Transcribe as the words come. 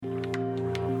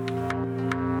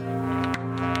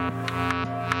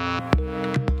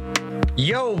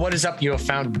Yo, what is up? You have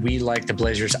found We Like the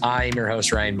Blazers. I am your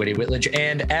host, Ryan Woody Whitledge.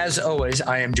 And as always,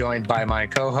 I am joined by my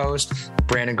co-host,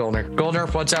 Brandon Goldner. Goldner,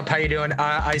 what's up? How you doing?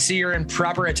 I see you're in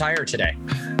proper attire today.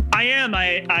 I am.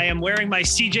 I am wearing my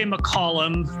CJ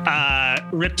McCollum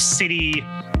Rip City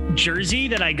jersey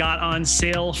that I got on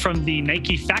sale from the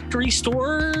Nike factory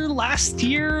store last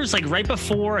year. It was like right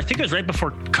before, I think it was right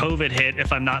before COVID hit,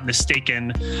 if I'm not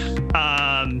mistaken.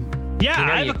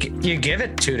 You give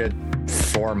it 2 to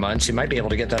 4 months, you might be able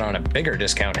to get that on a bigger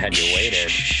discount had you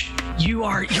waited.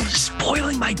 You're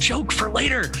spoiling my joke for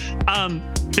later.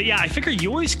 But yeah, I figure you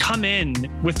always come in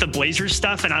with the Blazers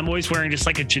stuff, and I'm always wearing just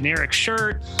like a generic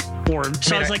shirt.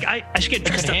 I should get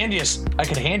dressed up. I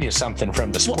could hand you something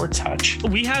from the Sports Hutch.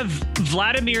 We have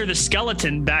Vladimir the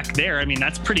Skeleton back there. I mean,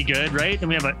 that's pretty good, right? And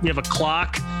we have a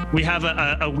clock. We have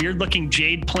a weird looking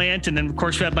jade plant, and then of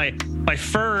course we have my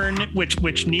fern,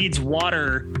 which needs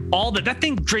water. That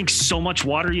thing drinks so much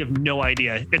water, you have no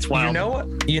idea. It's wild.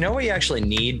 You know what you actually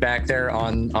need back there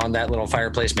on that little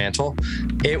fireplace mantle?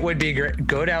 It would be great.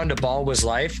 Go down to Ball Was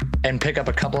Life and pick up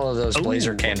a couple of those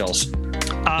Blazer candles.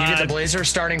 You get the Blazer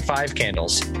starting 5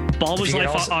 candles. Ball Was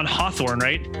Life on Hawthorne,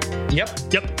 right? Yep.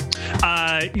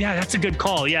 Yeah, that's a good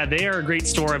call. Yeah, they are a great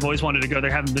store. I've always wanted to go there.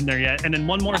 Haven't been there yet. And then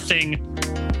one more thing.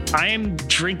 I am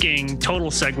drinking, total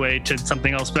segue to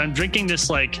something else, but I'm drinking this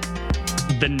like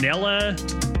vanilla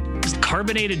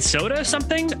carbonated soda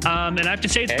something. And I have to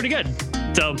say it's pretty good.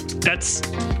 So that's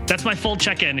my full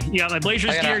check-in. You got my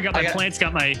Blazers gear, got my plants,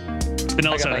 got my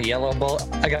vanilla soda. I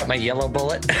got my yellow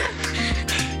bullet.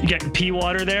 You getting pea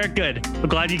water there? Good. I'm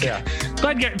glad you get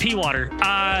pea water.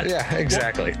 Yeah,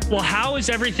 exactly. Well, how is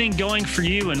everything going for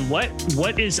you, and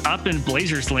what is up in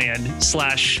Blazers land /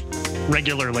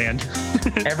 regular land?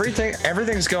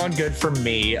 Everything's going good for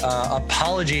me.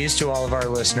 Apologies to all of our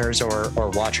listeners or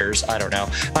watchers. I don't know.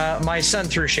 My son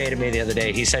threw shade at me the other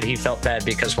day. He said he felt bad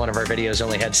because one of our videos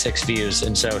only had 6 views,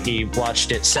 and so he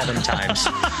watched it 7 times.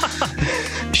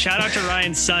 Shout out to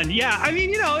Ryan's son. Yeah, I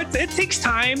mean, it takes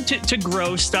time to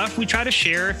grow stuff. We try to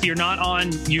share. If you're not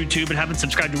on YouTube and haven't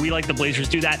subscribed to We Like the Blazers,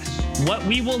 do that. What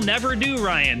we will never do,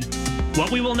 Ryan,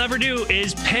 what we will never do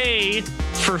is pay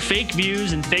for fake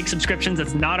views and fake subscriptions.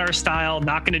 That's not our style.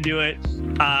 Not going to do it.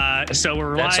 So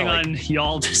we're relying on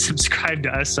y'all to subscribe to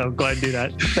us. So go ahead and do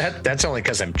that. That's only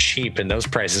because I'm cheap and those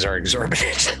prices are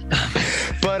exorbitant.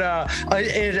 But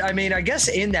I guess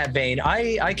in that vein,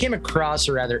 I came across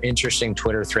a rather interesting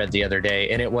Twitter thread the other day,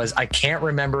 and it was, I can't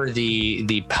remember the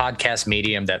podcast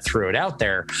medium that threw it out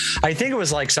there. I think it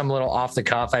was like some little off the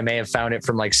cuff. I may have found it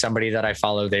from like somebody that I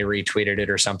follow. They retweeted it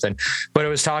or something, but it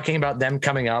was talking about them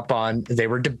coming up on, they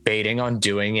were debating on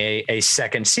doing a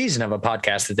second season of a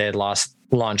podcast that they had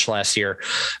launched last year.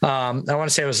 I want to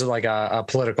say it was like a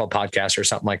political podcast or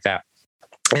something like that.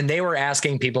 And they were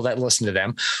asking people that listen to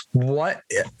them, what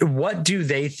do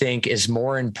they think is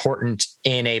more important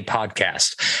in a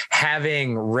podcast?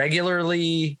 Having regular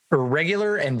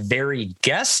and varied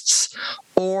guests,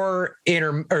 let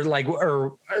me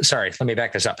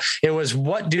back this up. It was,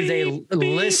 what do they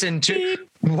listen to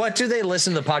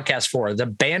the podcast for? The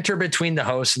banter between the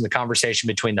hosts and the conversation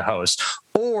between the hosts,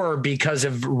 or because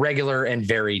of regular and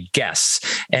varied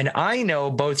guests? And I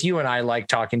know both you and I like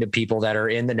talking to people that are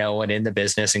in the know and in the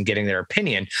business and getting their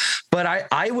opinion. But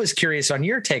I was curious on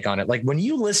your take on it. Like, when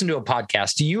you listen to a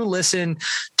podcast, do you listen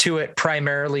to it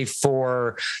primarily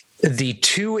for the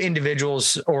 2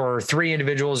 individuals or 3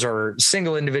 individuals or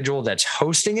single individual that's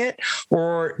hosting it?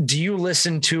 Or do you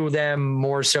listen to them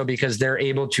more so because they're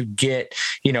able to get,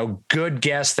 good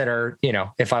guests that are,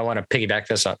 if I want to piggyback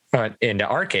this up into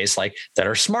our case, like, that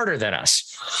are smarter than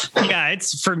us? Yeah,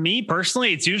 it's, for me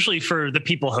personally, it's usually for the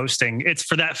people hosting. It's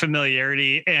for that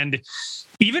familiarity. And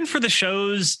even for the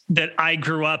shows that I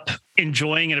grew up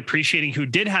enjoying and appreciating who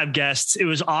did have guests, it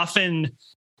was often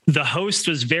the host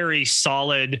was very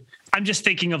solid. I'm just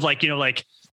thinking of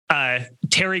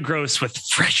Terry Gross with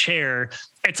Fresh Hair.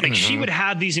 It's like, she would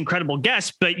have these incredible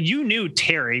guests, but you knew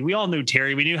Terry. We all knew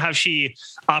Terry. We knew how she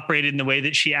operated in the way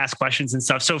that she asked questions and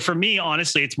stuff. So for me,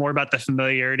 honestly, it's more about the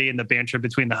familiarity and the banter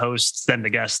between the hosts than the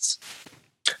guests.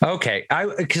 Okay.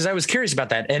 Because I was curious about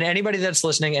that. And anybody that's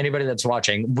listening, anybody that's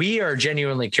watching, we are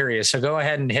genuinely curious. So go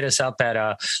ahead and hit us up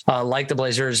at Like the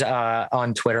Blazers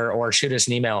on Twitter, or shoot us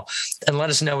an email and let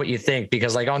us know what you think.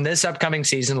 Because like on this upcoming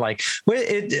season,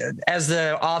 as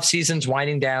the off season's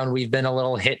winding down, we've been a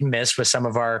little hit and miss with some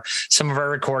of our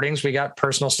recordings. We got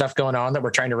personal stuff going on that we're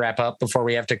trying to wrap up before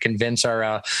we have to convince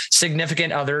our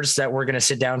significant others that we're going to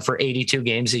sit down for 82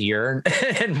 games a year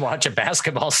and watch a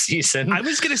basketball season. I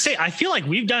was going to say, I feel like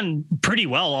we've we've done pretty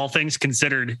well, all things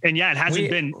considered. And yeah, it hasn't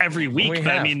been every week, but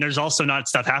I mean, there's also not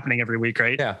stuff happening every week,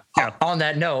 right? Yeah. On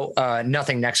that note,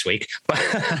 nothing next week.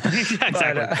 Yeah,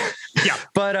 exactly.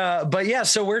 But yeah,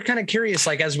 so we're kind of curious,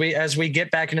 like as we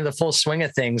get back into the full swing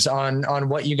of things on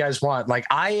what you guys want. Like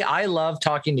I love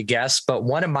talking to guests, but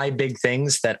one of my big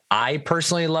things that I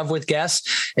personally love with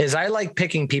guests is I like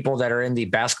picking people that are in the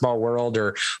basketball world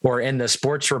or in the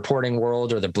sports reporting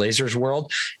world or the Blazers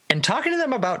world and talking to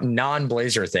them about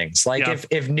non-Blazer things. Like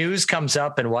if news comes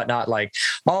up and whatnot, like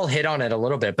I'll hit on it a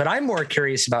little bit, but I'm more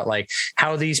curious about like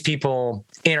how these people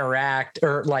interact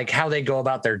or like how they go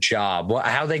about their job,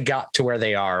 how they got to where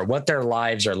they are, what their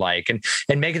lives are like, and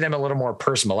making them a little more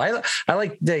personal. I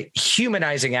like the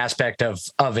humanizing aspect of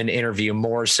an interview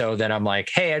more so than I'm like,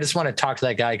 hey, I just want to talk to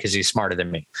that guy because he's smarter than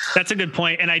me. That's a good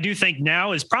point. And I do think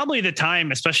now is probably the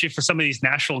time, especially for some of these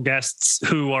national guests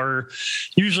who are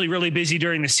usually really busy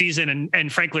during the season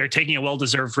and frankly are taking a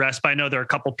well-deserved rest. But I know there are a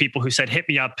couple of people who said, hit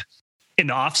me up in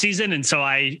the off season. And so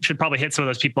I should probably hit some of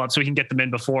those people up so we can get them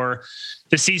in before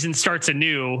the season starts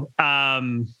anew.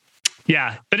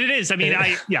 Yeah, but it is, I mean,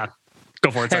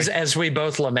 go for it. As we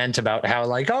both lament about how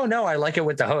like, oh no, I like it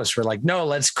with the host. We're like, no,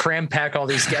 let's cram pack all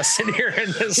these guests in here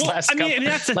in this last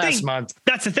month.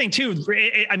 That's the thing too.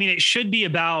 I mean, it should be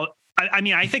about,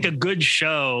 I think a good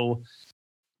show,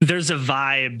 there's a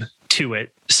vibe to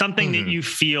it, something that you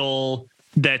feel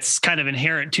that's kind of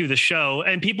inherent to the show,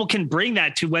 and people can bring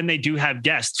that to when they do have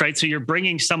guests, right? So you're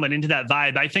bringing someone into that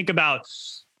vibe. I think about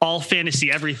All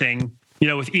Fantasy Everything,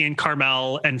 with Ian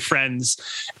Carmel and friends,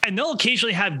 and they'll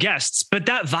occasionally have guests, but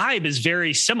that vibe is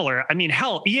very similar. I mean,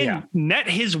 hell, Ian met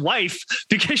his wife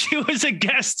because she was a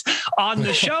guest on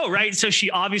the show, right? So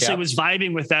she obviously was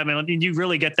vibing with them, and you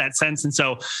really get that sense. And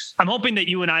so I'm hoping that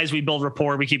you and I, as we build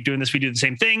rapport, we keep doing this, we do the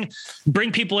same thing,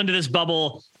 bring people into this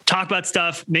bubble, talk about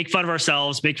stuff, make fun of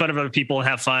ourselves, make fun of other people, and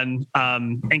have fun,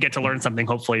 and get to learn something,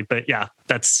 hopefully. But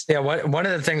one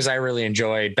of the things I really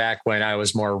enjoyed back when I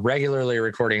was more regularly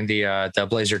recording the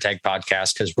Blazer Tag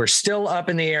podcast, because we're still up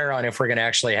in the air on if we're going to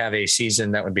actually have a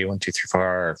season. That would be 1, 2,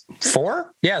 3,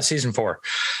 4. Yeah, season 4.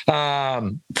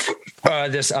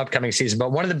 This upcoming season.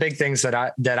 But one of the big things that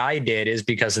I did is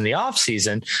because in the off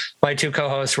season, my two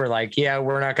co-hosts were like, yeah,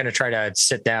 we're not going to try to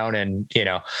sit down and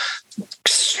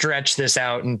stretch this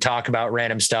out and talk about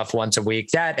random stuff once a week.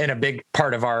 That and a big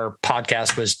part of our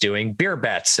podcast was doing beer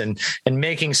bets and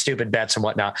making stupid bets and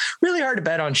whatnot. Really hard to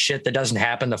bet on shit that doesn't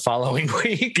happen the following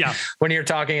week when you're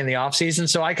talking in the off season.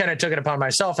 So I kind of took it upon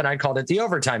myself and I called it the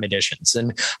overtime editions.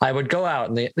 And I would go out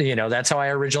and that's how I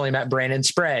originally met Brandon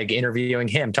Sprague, interviewing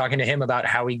him, talking to him about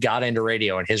how he got into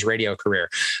radio and his radio career.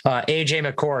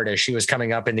 AJ McCord, as she was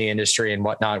coming up in the industry and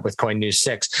whatnot with Coin News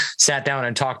 6, sat down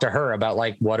and talked to her about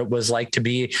like what it was like to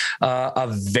be a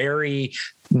very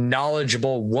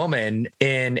knowledgeable woman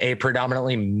in a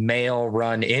predominantly male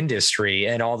run industry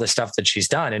and all the stuff that she's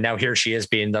done. And now here she is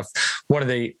being one of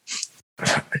the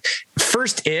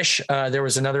first-ish. There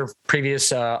was another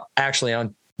previous, actually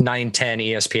on 910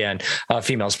 ESPN,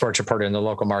 female sports reporter in the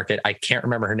local market. I can't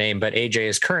remember her name, but AJ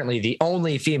is currently the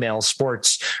only female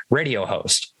sports radio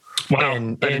host. Wow,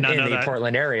 in the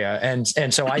Portland area. And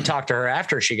so I talked to her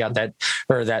after she got that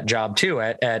job too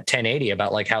at 1080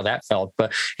 about like how that felt.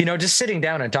 But, just sitting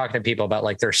down and talking to people about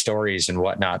like their stories and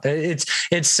whatnot. It's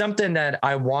something that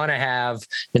I want to have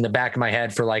in the back of my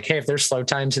head for like, hey, if there's slow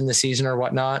times in the season or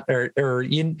whatnot,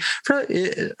 the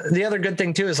other good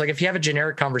thing too is like, if you have a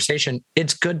generic conversation,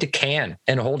 it's good to can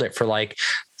and hold it for like,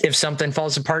 if something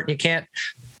falls apart and you can't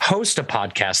host a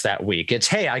podcast that week, it's,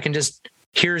 hey,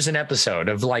 here's an episode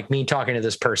of like me talking to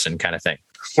this person kind of thing.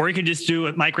 Or you can just do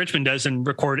what Mike Richmond does and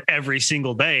record every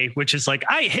single day, which is like,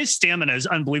 his stamina is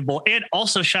unbelievable. And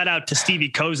also shout out to Stevie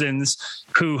Cozens,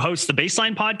 who hosts the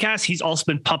Baseline podcast. He's also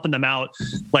been pumping them out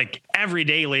like every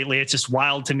day lately. It's just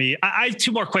wild to me. I have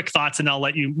two more quick thoughts and I'll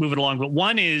let you move it along. But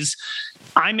one is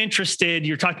I'm interested,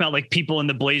 you're talking about like people in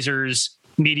the Blazers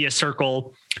media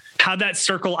circle, how that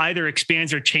circle either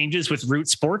expands or changes with Root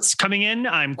Sports coming in.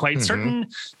 I'm quite certain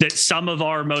that some of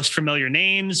our most familiar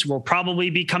names will probably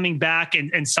be coming back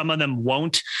and some of them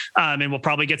won't. And we'll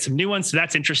probably get some new ones. So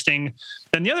that's interesting.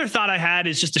 Then the other thought I had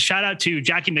is just a shout out to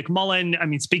Jackie McMullen. I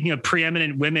mean, speaking of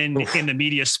preeminent women in the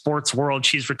media sports world,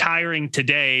 she's retiring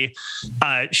today.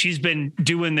 She's been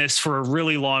doing this for a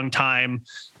really long time.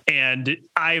 And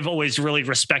I've always really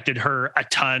respected her a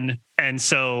ton And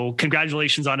so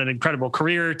congratulations on an incredible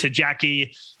career to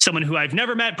Jackie, someone who I've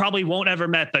never met, probably won't ever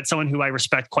met, but someone who I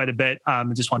respect quite a bit. I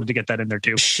just wanted to get that in there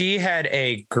too. She had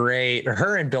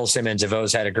her and Bill Simmons have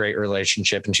always had a great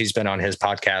relationship, and she's been on his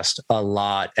podcast a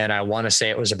lot. And I want to say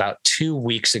it was about 2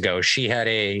 weeks ago. She had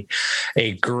a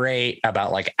great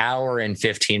about like hour and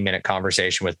 15-minute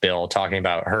conversation with Bill, talking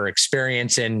about her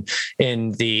experience in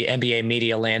the NBA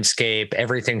media landscape,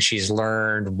 everything she's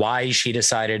learned, why she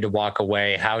decided to walk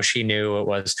away, how she knew it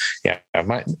was. Yeah.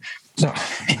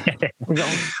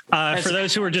 For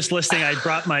those who are just listening, I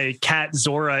brought my cat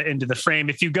Zora into the frame.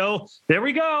 If you go, there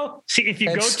we go. See, if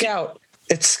you go Scout.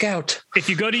 It's Scout. If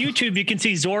you go to YouTube, you can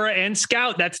see Zora and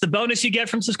Scout. That's the bonus you get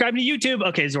from subscribing to YouTube.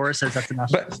 Okay, Zora says that's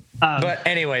enough. But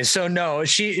anyway, so no,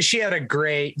 she had a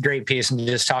great piece and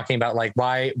just talking about like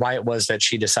why it was that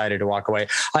she decided to walk away.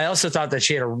 I also thought that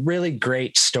she had a really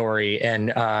great story,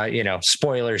 and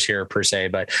spoilers here per se,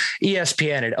 but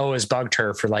ESPN had always bugged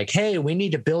her for like, hey, we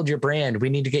need to build your brand. We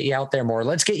need to get you out there more.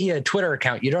 Let's get you a Twitter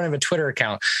account. You don't have a Twitter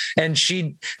account. And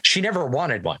she never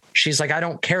wanted one. She's like, I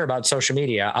don't care about social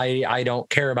media. I don't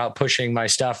care about pushing my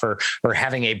stuff or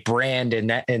having a brand in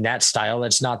that style.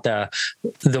 That's not the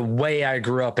way I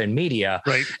grew up in media.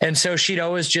 Right. And so she'd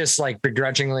always just like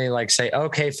begrudgingly like say,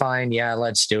 okay, fine. Yeah,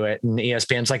 let's do it. And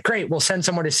ESPN's like, great, we'll send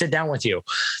someone to sit down with you.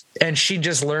 And she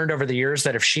just learned over the years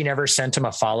that if she never sent him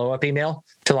a follow-up email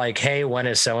to like, hey, when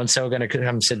is so-and-so going to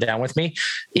come sit down with me?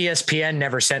 ESPN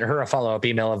never sent her a follow-up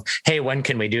email of, hey, when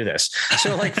can we do this?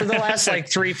 So like for the last like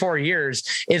 3-4 years,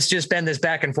 it's just been this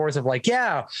back and forth of like,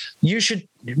 yeah, we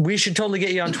should totally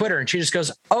get you on Twitter. And she just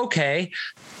goes, okay.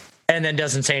 And then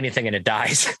doesn't say anything and it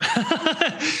dies.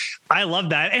 I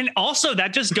love that. And also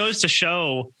that just goes to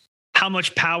show how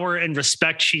much power and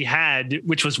respect she had,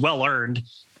 which was well earned.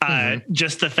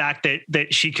 Just the fact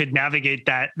that she could navigate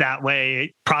that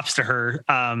way. Props to her.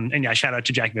 And yeah, shout out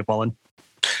to Jackie McMullen.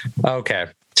 Okay.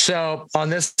 So on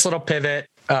this little pivot,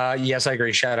 yes, I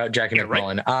agree. Shout out Jackie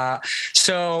McMullen. Right.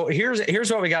 So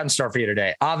here's what we got in store for you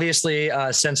today. Obviously,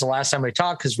 since the last time we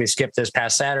talked, because we skipped this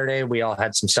past Saturday, we all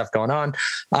had some stuff going on.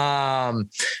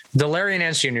 The Larry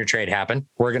Nance Jr. trade happened.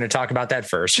 We're going to talk about that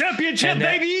first. Championship,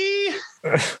 baby.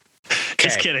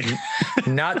 Just kidding.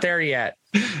 Not there yet.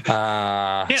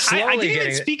 I didn't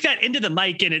even speak that into the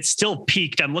mic and it still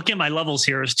peaked. I'm looking at my levels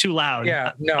here. It's too loud.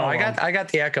 Yeah, no, I got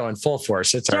the echo in full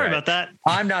force. It's sorry about that.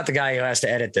 I'm not the guy who has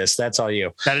to edit this. That's all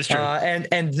you. That is true.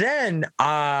 And then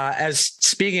as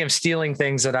speaking of stealing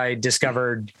things that I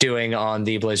discovered doing on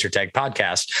the Blazer Tech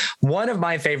podcast, one of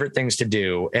my favorite things to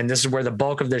do, and this is where the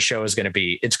bulk of this show is going to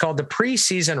be, it's called the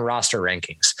preseason roster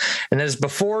rankings. And this is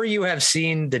before you have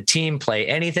seen the team play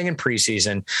anything in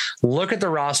preseason, look at the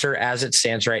roster as it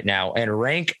stands right now and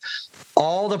rank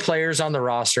all the players on the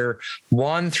roster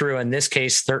 1 through, in this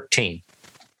case, 13.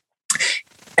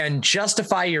 And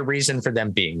justify your reason for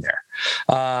them being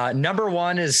there. Number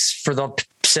 1 is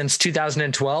since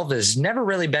 2012 has never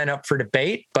really been up for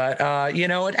debate, but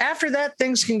after that,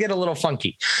 things can get a little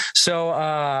funky.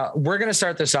 So we're going to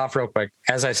start this off real quick.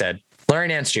 As I said, Larry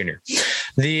Nance Jr.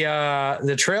 The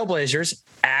Trailblazers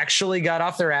actually got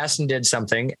off their ass and did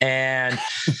something. And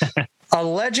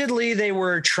allegedly, they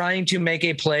were trying to make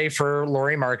a play for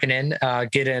Lauri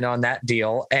Markkanen, get in on that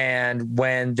deal. And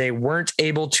when they weren't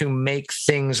able to make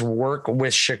things work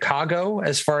with Chicago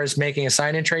as far as making a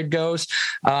sign-and-trade goes,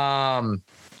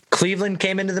 Cleveland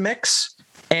came into the mix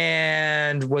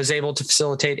and was able to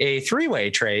facilitate a 3-way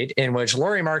trade in which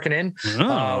Lauri Markkanen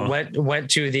went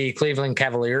to the Cleveland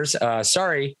Cavaliers.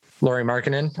 Sorry, Lauri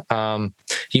Markkanen.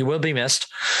 You will be missed.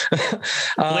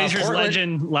 Blazers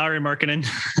legend, Lauri Markkanen.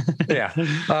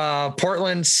 Yeah.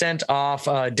 Portland sent off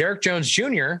Derek Jones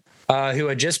Jr., who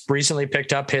had just recently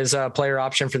picked up his player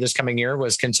option for this coming year,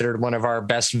 was considered one of our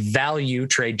best value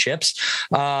trade chips,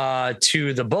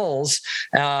 to the Bulls,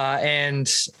 and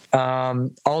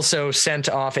also sent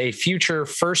off a future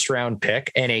first-round pick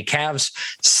and a Cavs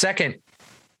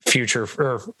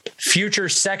future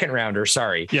second rounder.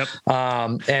 Sorry. Yep.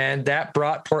 And that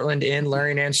brought Portland in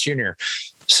Larry Nance Jr.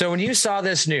 So when you saw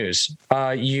this news,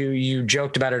 you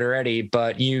joked about it already,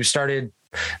 but you started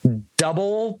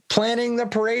double planning the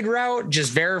parade route,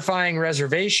 just verifying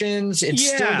reservations. It's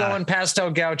still going past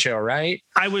El Gaucho, right?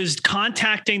 I was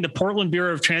contacting the Portland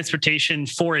Bureau of Transportation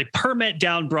for a permit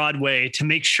down Broadway to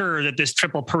make sure that this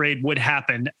triple parade would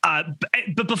happen.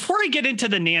 But before I get into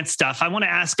the Nance stuff, I want to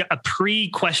ask a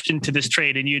pre-question to this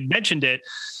trade. And you'd mentioned it,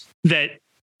 that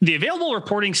the available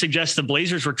reporting suggests the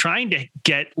Blazers were trying to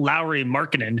get Lauri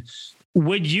Markkanen.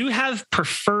 Would you have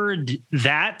preferred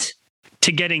that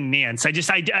to getting Nance? I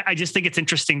just think it's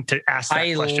interesting to ask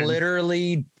that question. I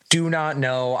literally do not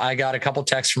know. I got a couple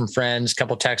texts from friends, a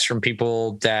couple texts from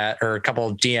people or a couple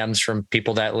of DMs from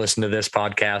people that listen to this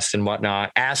podcast and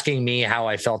whatnot, asking me how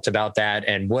I felt about that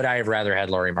and would I have rather had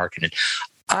Lauri Markkanen.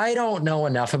 I don't know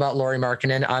enough about Lauri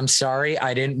Markkanen. I'm sorry.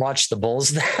 I didn't watch the Bulls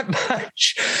that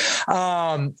much.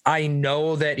 I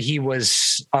know that he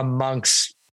was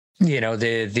amongst,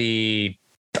 the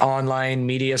online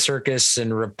media circus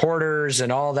and reporters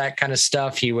and all that kind of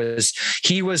stuff. He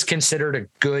was considered a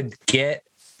good get.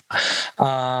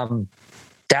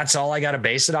 That's all I got to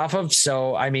base it off of.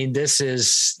 So, I mean, this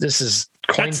is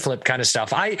coin flip kind of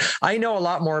stuff. I know a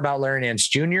lot more about Larry Nance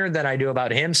Jr. than I do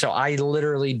about him. So I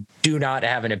literally do not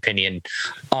have an opinion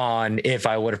on if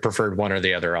I would have preferred one or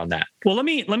the other on that. Well, let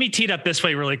me tee it up this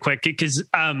way really quick, because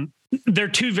they're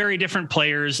two very different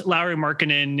players. Lauri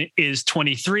Markkanen is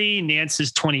 23, Nance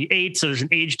is 28. So there's an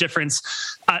age difference.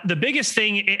 The biggest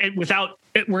thing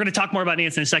we're going to talk more about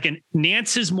Nance in a second.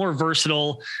 Nance is more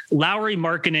versatile. Lauri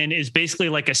Markkanen is basically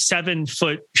like a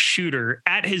 7-foot shooter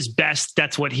at his best.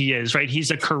 That's what he is, right?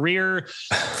 He's a career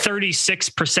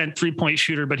 36% 3-point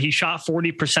shooter, but he shot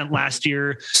 40% last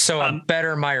year. So a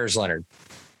better Myers Leonard.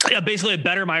 Yeah, basically a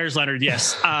better Myers Leonard.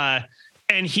 Yes.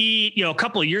 And he, a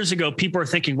couple of years ago, people were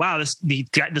thinking, wow,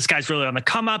 this guy's really on the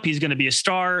come up. He's going to be a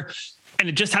star. And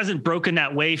it just hasn't broken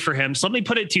that way for him. So let me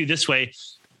put it to you this way.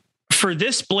 For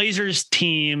this Blazers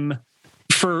team,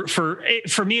 for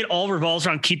me, it all revolves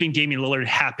around keeping Damian Lillard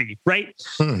happy, right?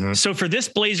 Mm-hmm. So for this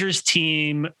Blazers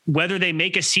team, whether they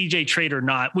make a CJ trade or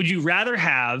not, would you rather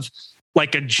have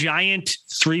like a giant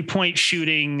 3-point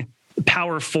shooting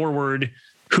power forward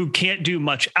who can't do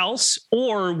much else?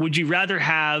 Or would you rather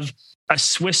have a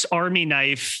Swiss Army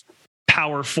knife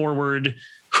power forward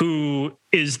who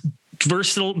is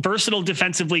versatile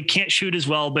defensively, can't shoot as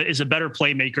well, but is a better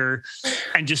playmaker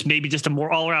and just a more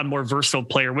all around more versatile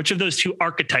player? Which of those two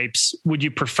archetypes would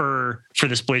you prefer for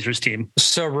this Blazers team?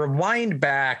 So rewind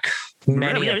back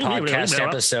many podcast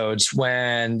episodes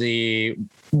when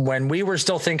we were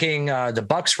still thinking the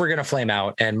Bucks were going to flame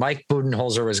out and Mike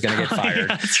Budenholzer was going to get fired. Yeah,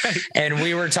 that's right. And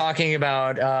we were talking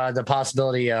about the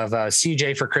possibility of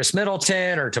CJ for Chris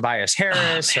Middleton or Tobias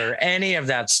Harris or any of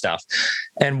that stuff.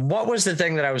 And what was the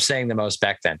thing that I was saying the most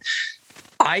back then?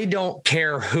 I don't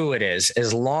care who it is,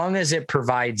 as long as it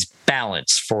provides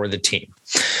balance for the team.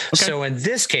 Okay. So in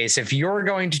this case, if you're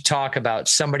going to talk about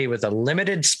somebody with a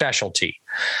limited specialty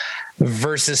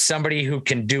versus somebody who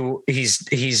can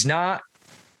he's not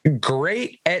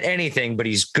great at anything, but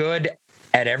he's good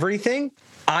at everything,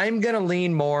 I'm going to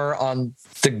lean more on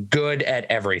the good at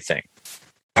everything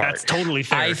part. That's totally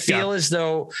fair. I feel as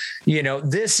though,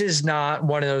 this is not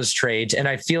one of those trades. And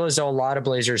I feel as though a lot of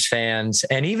Blazers fans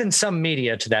and even some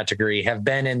media to that degree have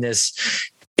been in this,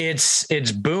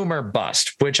 it's boom or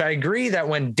bust, which I agree that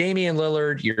when Damian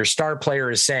Lillard, your star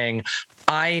player, is saying,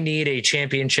 I need a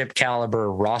championship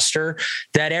caliber roster,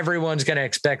 that everyone's going to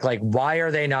expect, like, why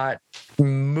are they not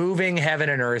moving heaven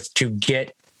and earth to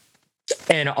get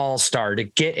an all-star, to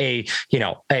get a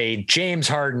James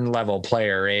Harden level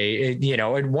player,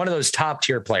 one of those top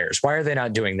tier players? Why are they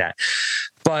not doing that?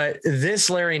 But this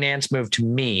Larry Nance move to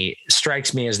me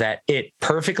strikes me as that it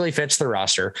perfectly fits the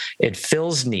roster. It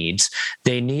fills needs.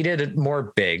 They needed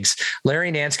more bigs. Larry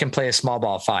Nance can play a small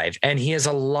ball 5, and he has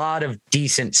a lot of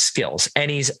decent skills, and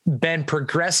he's been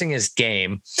progressing his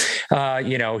game.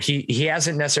 He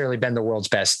hasn't necessarily been the world's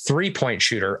best 3-point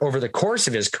shooter over the course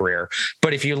of his career,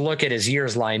 but if you look at his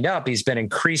years lined up, he's been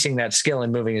increasing that skill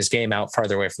and moving his game out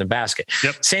farther away from the basket.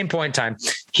 Yep. Same point in time,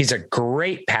 he's a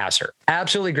great passer,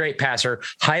 absolutely great passer.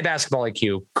 High basketball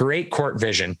IQ, great court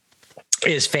vision,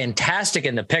 is fantastic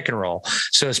in the pick and roll.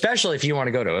 So especially if you want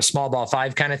to go to a small ball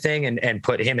 5 kind of thing and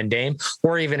put him and Dame,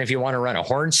 or even if you want to run a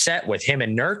horn set with him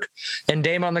and Nurk and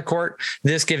Dame on the court,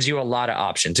 this gives you a lot of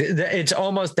options. It's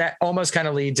almost kind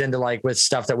of leads into like with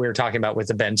stuff that we were talking about with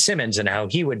the Ben Simmons and how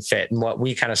he would fit and what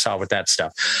we kind of saw with that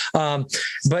stuff.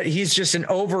 But he's just an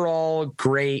overall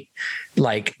great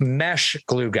like mesh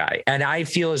glue guy. And I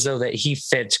feel as though that he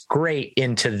fits great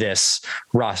into this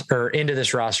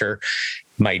roster.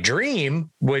 My dream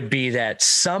would be that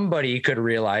somebody could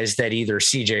realize that either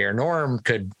CJ or Norm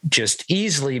could just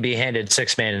easily be handed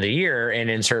 6th man of the year and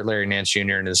insert Larry Nance Jr.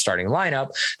 into the starting lineup,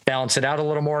 balance it out a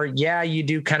little more. Yeah, you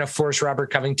do kind of force Robert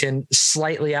Covington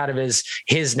slightly out of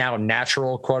his now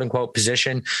natural quote unquote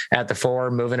position at the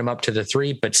 4, moving him up to the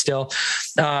 3, but still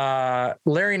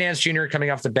Larry Nance Jr.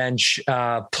 coming off the bench,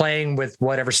 playing with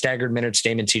whatever staggered minutes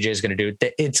Dame and CJ is going to do.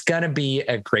 It's going to be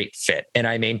a great fit. And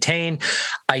I maintain,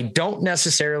 I don't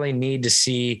necessarily need to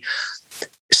see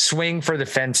swing for the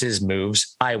fences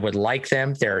moves. I would like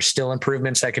them. There are still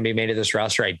improvements that can be made to this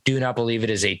roster. I do not believe it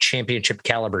is a championship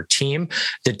caliber team.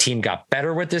 The team got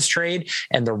better with this trade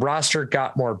and the roster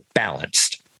got more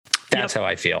balanced. That's how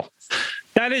I feel.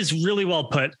 That is really well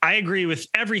put. I agree with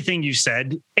everything you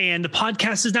said, and the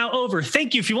podcast is now over.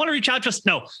 Thank you. If you want to reach out to us,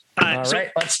 no. All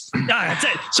right, let's. That's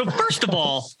it. So first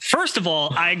of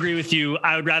all, I agree with you.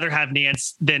 I would rather have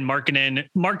Nance than Markkanen.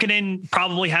 Markkanen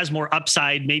probably has more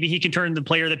upside. Maybe he can turn the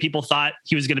player that people thought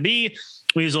he was going to be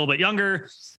when he was a little bit younger,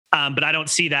 but I don't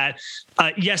see that.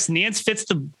 Yes, Nance fits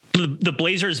the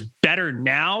Blazers better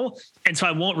now, and so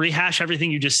I won't rehash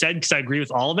everything you just said because I agree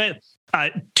with all of it.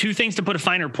 Two things to put a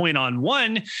finer point on.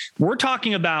 One, we're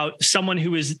talking about someone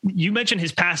who is, you mentioned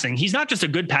his passing. He's not just a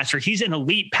good passer. He's an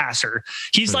elite passer.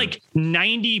 He's like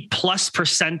 90 plus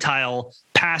percentile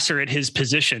passer at his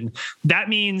position. That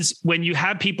means when you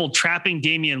have people trapping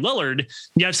Damian Lillard,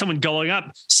 you have someone going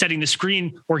up, setting the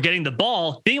screen or getting the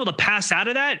ball, being able to pass out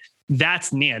of that.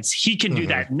 That's Nance. He can do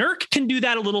that. Nurk can do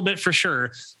that a little bit for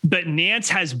sure, but Nance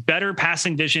has better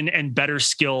passing vision and better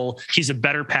skill. He's a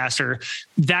better passer.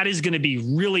 That is going to be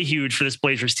really huge for this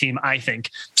Blazers team, I think.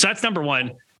 So that's number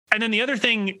one. And then the other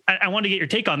thing, I want to get your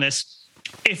take on this.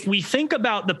 If we think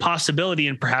about the possibility,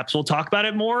 and perhaps we'll talk about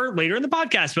it more later in the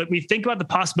podcast, but we think about the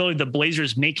possibility of the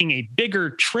Blazers making a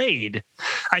bigger trade,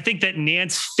 I think that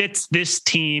Nance fits this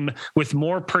team with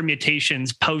more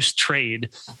permutations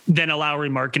post-trade than a Lauri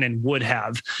Markkanen would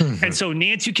have. And so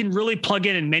Nance, you can really plug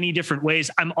in many different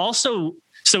ways. I'm also...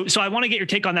 So I want to get your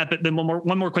take on that, but then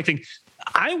one more quick thing.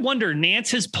 I wonder,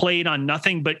 Nance has played on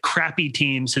nothing but crappy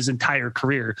teams his entire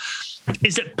career.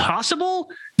 Is it possible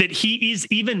that he is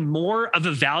even more of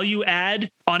a value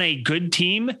add on a good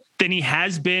team than he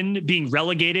has been being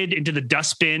relegated into the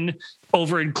dustbin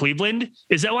over in Cleveland?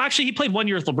 Is that, well, actually he played 1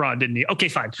 year with LeBron, didn't he? Okay,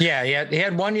 fine. Yeah. He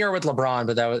had 1 year with LeBron,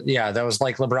 but that was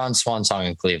like LeBron's swan song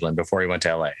in Cleveland before he went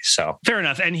to LA. So fair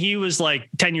enough. And he was like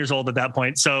 10 years old at that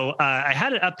point. So I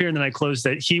had it up here and then I closed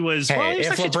it. He was,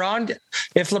 if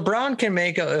LeBron can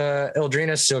make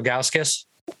Ildrinas Ilgauskas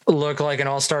look like an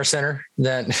all-star center,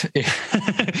 then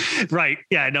right.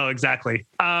 Yeah, no, exactly.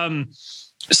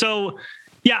 So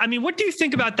yeah, I mean, what do you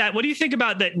think about that? What do you think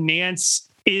about that Nance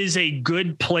is a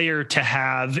good player to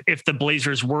have if the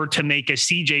Blazers were to make a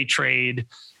CJ trade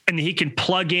and he can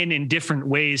plug in different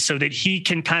ways so that he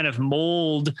can kind of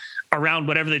mold around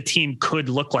whatever the team could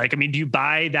look like? I mean, do you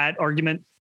buy that argument?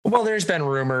 Well, there's been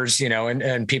rumors,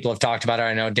 and people have talked about it.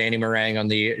 I know Danny Meringue on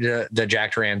the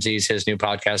Jack Ramsey's, his new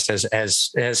podcast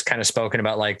has kind of spoken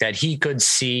about like that. He could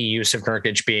see Jusuf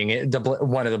Nurkic being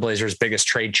one of the Blazers' biggest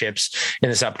trade chips in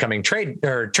this upcoming trade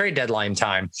deadline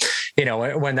time,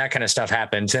 when that kind of stuff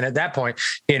happens. And at that point,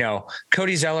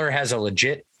 Cody Zeller has a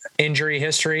legit injury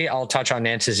history. I'll touch on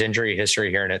Nance's injury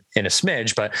history here in a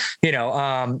smidge, but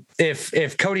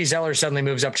if Cody Zeller suddenly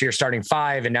moves up to your starting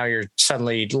five and now you're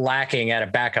suddenly lacking at a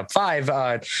backup five,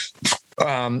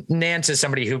 Nance is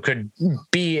somebody who could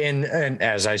be in,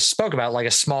 as I spoke about, like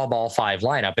a small ball five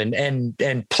lineup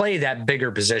and play that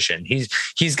bigger position.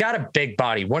 He's got a big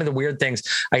body. One of the weird things,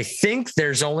 I think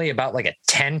there's only about like a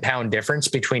 10-pound difference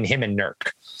between him and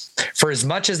Nurk. For as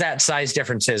much as that size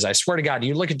difference is, I swear to God,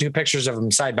 you look at two pictures of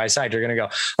them side by side, you're going to go,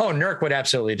 oh, Nurk would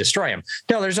absolutely destroy him.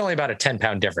 No, there's only about a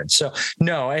 10-pound difference. So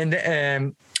no.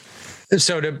 And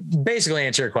so to basically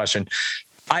answer your question,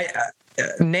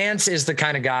 Nance is the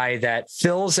kind of guy that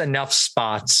fills enough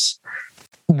spots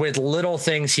with little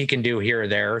things he can do here or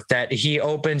there that he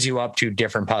opens you up to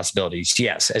different possibilities.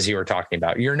 Yes, as you were talking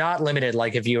about, you're not limited.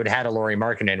 Like if you had a Lauri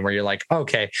Markkanen where you're like,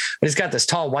 okay, but he's got this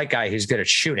tall white guy who's good at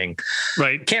shooting,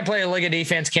 right? Can't play a liga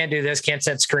defense, can't do this, can't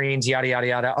set screens, yada, yada,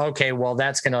 yada. Okay, well,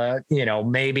 that's going to,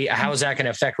 maybe how's that going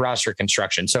to affect roster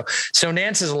construction? So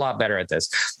Nance is a lot better at this.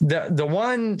 The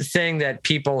one thing that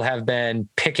people have been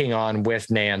picking on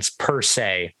with Nance per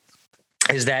se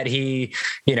is that he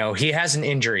has an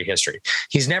injury history.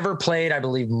 He's never played, I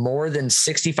believe, more than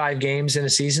 65 games in a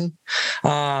season.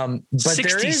 But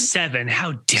 67.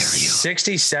 How dare you?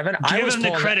 67. Give him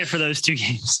the credit for those 2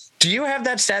 games. Do you have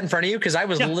that stat in front of you? Because I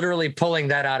was literally pulling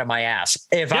that out of my ass.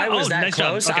 If I was that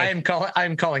close, okay.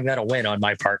 I'm calling that a win on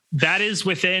my part. That is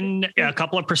within a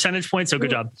couple of percentage points. So good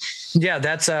job. Yeah,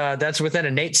 that's within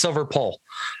a Nate Silver poll.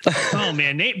 Oh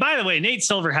man, Nate. By the way, Nate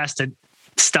Silver has to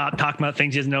stop talking about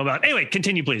things he doesn't know about. Anyway,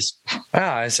 continue, please.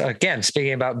 Again,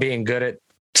 speaking about being good at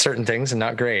certain things and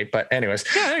not great, but anyways.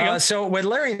 Yeah, there you go. So with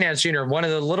Larry Nance Jr., one of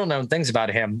the little known things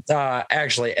about him,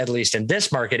 actually, at least in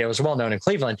this market, it was well known in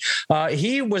Cleveland.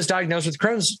 He was diagnosed with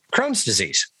Crohn's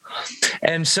disease.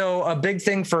 And so a big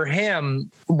thing for him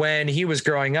when he was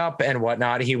growing up and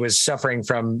whatnot, he was suffering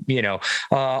from,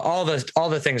 all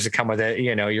the things that come with it.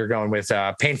 You're going with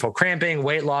painful cramping,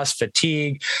 weight loss,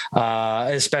 fatigue,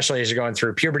 especially as you're going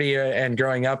through puberty and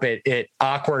growing up, it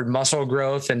awkward muscle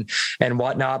growth and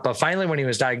whatnot. But finally, when he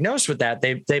was diagnosed with that,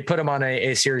 they put him on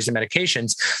a series of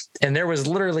medications. And there was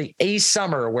literally a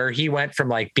summer where he went from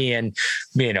like being,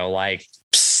 like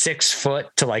 6 foot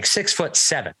to like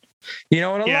 6'7". And a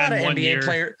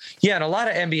lot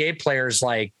of NBA players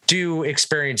like do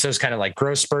experience those kind of like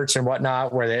growth spurts and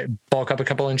whatnot, where they bulk up a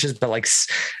couple inches, but like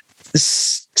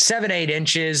 7-8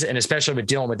 inches, and especially with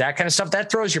dealing with that kind of stuff,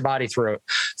 that throws your body through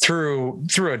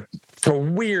a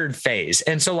weird phase.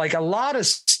 And so like a lot of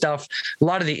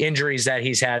the injuries that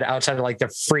he's had outside of like the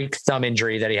freak thumb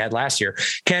injury that he had last year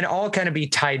can all kind of be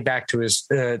tied back to his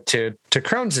to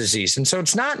Crohn's disease. And so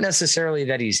it's not necessarily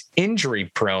that he's injury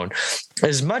prone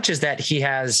as much as that he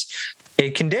has a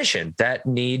condition that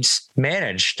needs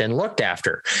managed and looked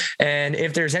after. And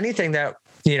if there's anything that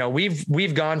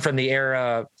we've gone from the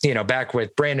era, back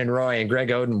with Brandon Roy and Greg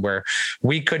Oden, where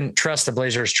we couldn't trust the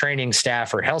Blazers training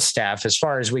staff or health staff as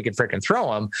far as we could freaking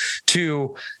throw them,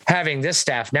 to having this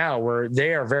staff now where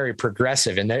they are very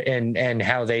progressive in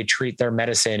how they treat their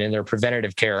medicine and their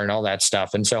preventative care and all that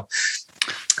stuff. And so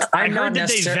I heard that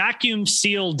they vacuum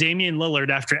seal Damian Lillard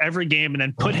after every game and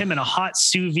then put him in a hot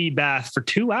sous vide bath for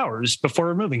 2 hours before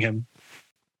removing him.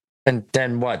 And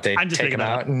then what? They take him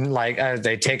out and like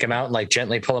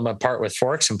gently pull him apart with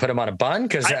forks and put him on a bun.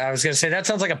 Cause I was going to say, that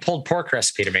sounds like a pulled pork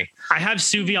recipe to me. I have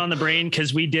sous vide on the brain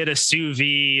because we did a sous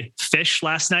vide fish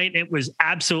last night. It was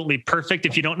absolutely perfect.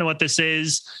 If you don't know what this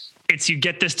is, you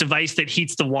get this device that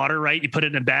heats the water, right? You put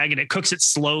it in a bag and it cooks it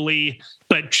slowly,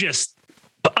 but just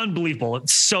unbelievable.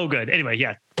 It's so good. Anyway,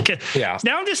 yeah.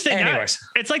 Now I'm just thinking,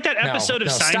 it's like that episode of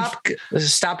Seinfeld.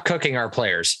 Stop cooking our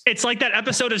players. It's like that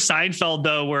episode of Seinfeld,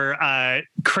 though, where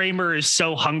Kramer is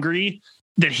so hungry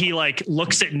that he like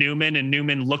looks at Newman and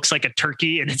Newman looks like a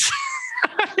turkey. And it's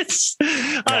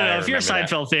I don't know. If you're a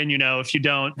Seinfeld fan, if you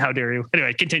don't, how dare you?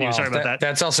 Anyway, continue. Well, sorry about that.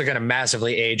 That's also going to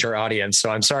massively age our audience.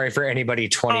 So I'm sorry for anybody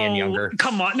 20 and younger.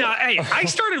 Come on. No, hey, I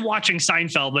started watching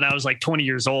Seinfeld when I was like 20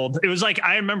 years old. It was like,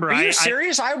 I remember. Are you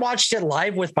serious? I watched it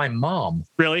live with my mom.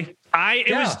 Really?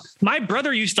 My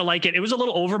brother used to like it. It was a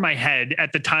little over my head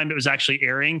at the time it was actually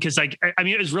airing. Cause it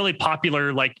was really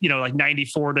popular, like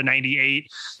 94 to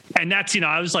 98. And that's,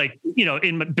 I was like,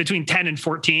 in between 10 and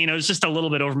 14, I was just a little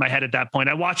bit over my head at that point.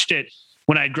 I watched it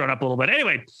when I'd grown up a little bit.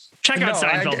 Anyway, check out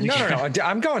Seinfeld. No.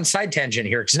 I'm going side tangent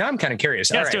here because now I'm kind of curious.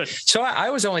 Yeah, let's do it. So I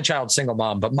was only child, single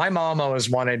mom, but my mom always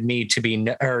wanted me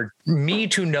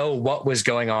to know what was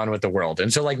going on with the world.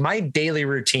 And so like my daily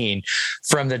routine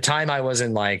from the time I was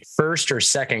in like first or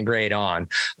second grade on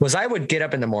was I would get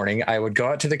up in the morning. I would go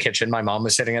out to the kitchen. My mom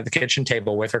was sitting at the kitchen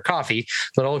table with her coffee,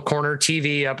 little corner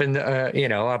TV up in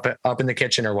the, up in the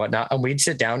kitchen or whatnot. And we'd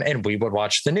sit down and we would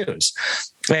watch the news.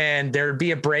 And there'd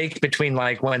be a break between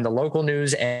like when the local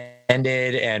news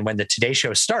ended and when the Today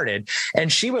Show started.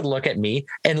 And she would look at me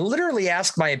and literally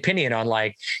ask my opinion on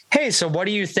like, hey, so what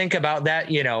do you think about that,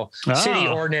 city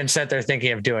ordinance that they're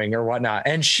thinking of doing or whatnot?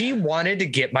 And she wanted to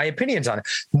get my opinions on it.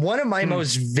 One of my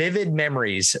most vivid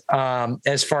memories,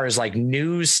 as far as like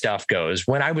news stuff goes,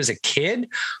 when I was a kid,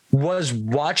 was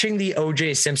watching the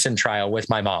O.J. Simpson trial with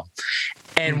my mom.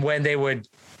 And when they would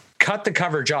cut the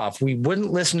coverage off, we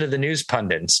wouldn't listen to the news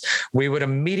pundits. We would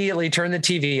immediately turn the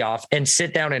TV off and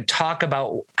sit down and talk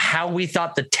about how we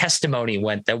thought the testimony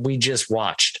went that we just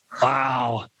watched.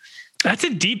 Wow. That's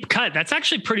a deep cut. That's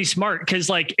actually pretty smart because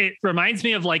like it reminds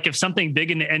me of like if something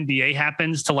big in the NBA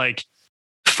happens to like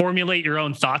formulate your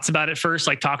own thoughts about it first,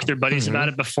 like talk with your buddies about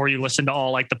it before you listen to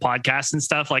all like the podcasts and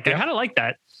stuff. Like I kind of like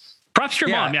that. Props to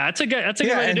your mom. Yeah, that's a good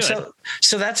way to do it.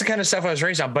 So that's the kind of stuff I was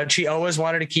raised on, but she always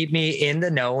wanted to keep me in the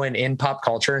know and in pop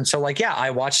culture. And so like, I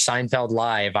watched Seinfeld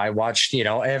live. I watched,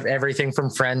 everything from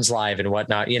Friends live and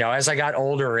whatnot. As I got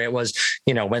older, it was,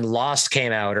 when Lost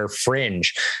came out or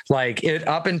Fringe, like it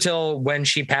up until when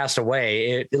she passed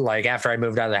away, like after I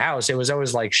moved out of the house, it was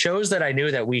always like shows that I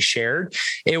knew that we shared.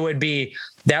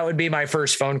 That would be my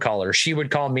first phone call, or she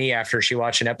would call me after she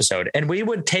watched an episode and we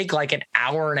would take like an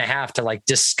hour and a half to like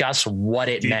discuss what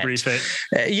it meant.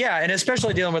 And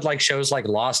especially dealing with like shows like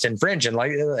Lost and Fringe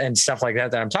and stuff like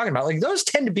that I'm talking about. Like those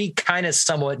tend to be kind of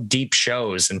somewhat deep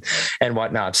shows and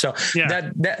whatnot. So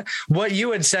that what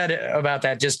you had said about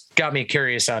that just got me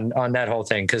curious on that whole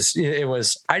thing. Cause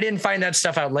I didn't find that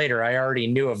stuff out later. I already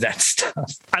knew of that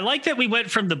stuff. I like that we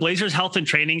went from the Blazers health and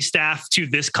training staff to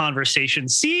this conversation.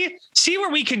 See see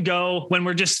where we can go when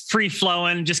we're just free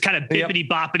flowing, just kind of bippity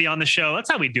boppity on the show.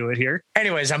 That's how we do it here.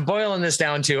 Anyways, I'm boiling this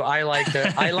down to I like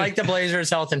the Blazers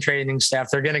health and training staff.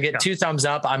 They're going to get 2 thumbs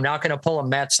up. I'm not going to pull a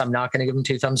Mets. I'm not going to give them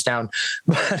 2 thumbs down.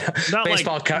 Not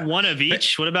baseball like cut. one of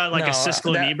each. What about like a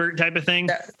Siskel and Ebert type of thing?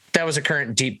 That was a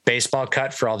current deep baseball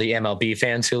cut for all the MLB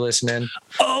fans who listen in.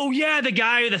 Oh yeah, the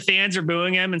guy the fans are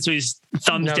booing him, and so he's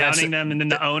thumbs downing them, and then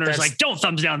the owner's like, "Don't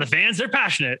thumbs down the fans. They're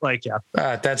passionate." Like, yeah,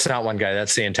 that's not one guy.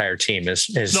 That's the entire team. Is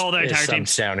the entire team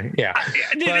down?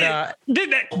 Yeah,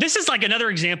 this is like another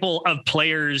example of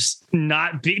players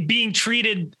not being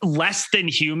treated less than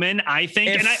human. I think,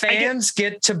 if fans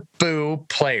get to boo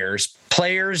players,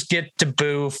 players get to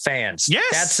boo fans. Yes,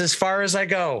 that's as far as I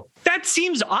go. That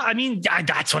seems, I mean,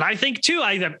 that's what I think too.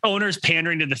 The owner's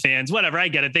pandering to the fans, whatever. I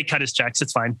get it. They cut his checks.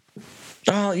 It's fine.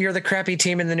 Oh, you're the crappy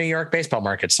team in the New York baseball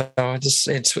market. So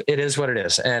it is what it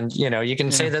is. And you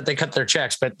can say that they cut their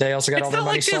checks, but they also got all their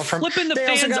money stolen from flipping the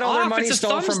fans off. It's a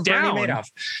thumbs down. Bernie Madoff.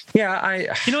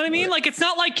 Yeah. You know what I mean? Like, it's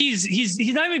not like he's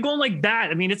not even going like that.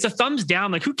 I mean, it's a thumbs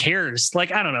down. Like, who cares?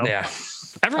 Like, I don't know. Yeah.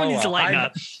 Everyone needs to lighten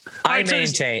up.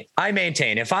 I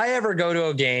maintain if I ever go to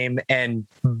a game and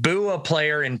boo a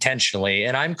player intentionally,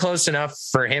 and I'm close enough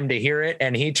for him to hear it,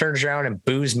 and he turns around and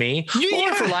boos me,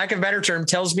 or for lack of a better term,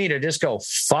 tells me to just go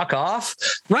fuck off.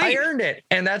 Right. I earned it,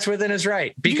 and that's within his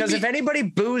right. Because if anybody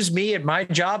boos me at my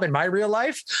job in my real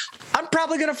life, I'm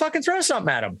probably gonna fucking throw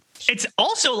something at him. It's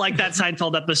also like that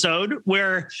Seinfeld episode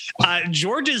where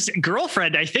George's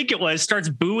girlfriend, I think it was, starts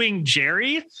booing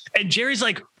Jerry, and Jerry's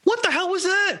like, "What the hell was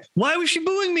that? Why was she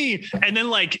booing me?" And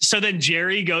then then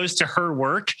Jerry goes to her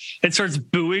work and starts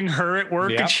booing her at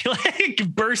work, and she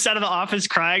bursts out of the office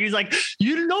crying. He's like,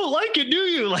 "You don't like it, do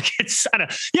you?" Like, it's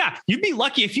you'd be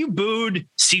lucky if you booed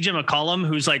CJ McCollum,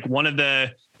 who's like one of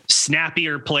the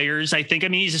snappier players, I think. I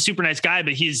mean, he's a super nice guy,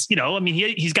 but he's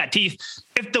got teeth.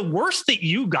 If the worst that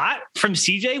you got from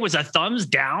CJ was a thumbs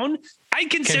down, I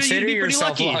consider you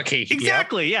yourself lucky.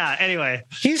 Exactly. Yep. Yeah. Anyway,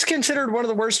 he's considered one of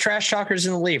the worst trash talkers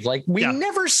in the league. Like, we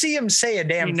never see him say a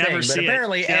damn thing, but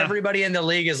apparently everybody in the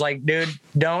league is like, dude,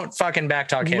 don't fucking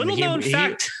backtalk him. Little known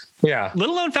fact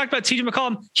about CJ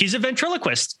McCollum, he's a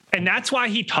ventriloquist, and that's why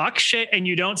he talks shit and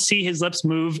you don't see his lips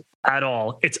move at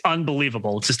all. It's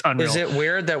unbelievable. It's just unreal. Is it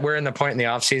weird that we're in the point in the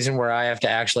off season where I have to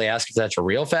actually ask if that's a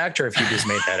real fact or if you just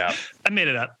made that up? I made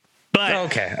it up. But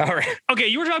okay. All right. Okay.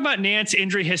 You were talking about Nance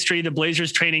injury history, the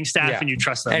Blazers training staff, and you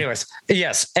trust them. Anyways.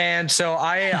 Yes. And so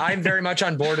I'm very much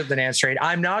on board with the Nance trade.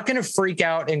 I'm not going to freak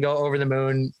out and go over the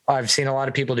moon. I've seen a lot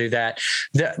of people do that.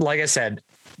 Like I said,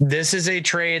 this is a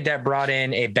trade that brought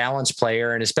in a balanced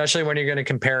player, and especially when you're going to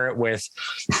compare it with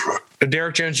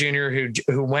Derek Jones Jr.,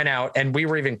 who went out, and we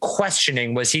were even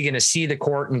questioning, was he going to see the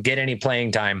court and get any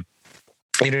playing time?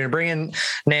 You're going to bring in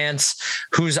Nance,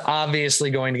 who's obviously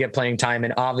going to get playing time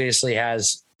and obviously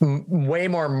has way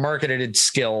more marketed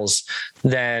skills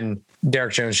than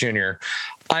Derek Jones Jr.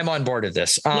 I'm on board with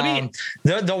this.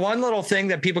 The one little thing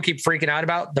that people keep freaking out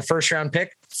about, the first round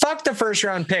pick, fuck the first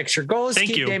round picks. Your goal is to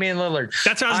keep Damian Lillard.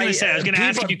 That's what I was going to say. I was going to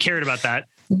ask if you cared about that.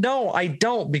 No, I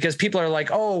don't, because people are like,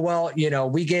 oh, well,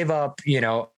 we gave up,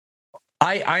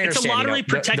 I understand. It's a lottery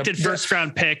protected first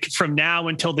round pick from now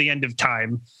until the end of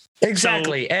time.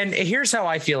 Exactly. And here's how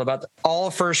I feel about all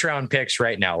first round picks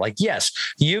right now. Like, yes,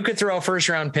 you could throw a first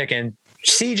round pick in.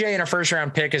 CJ in a first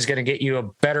round pick is going to get you a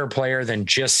better player than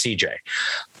just CJ.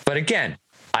 But again,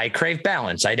 I crave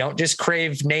balance. I don't just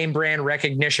crave name brand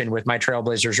recognition with my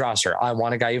Trailblazers roster. I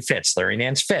want a guy who fits. Larry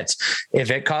Nance fits.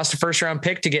 If it costs a first round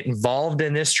pick to get involved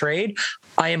in this trade,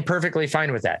 I am perfectly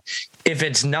fine with that. If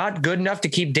it's not good enough to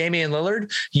keep Damian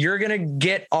Lillard, you're going to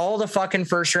get all the fucking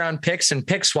first round picks and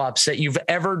pick swaps that you've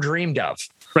ever dreamed of.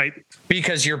 Right.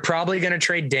 Because you're probably going to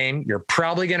trade Dame. You're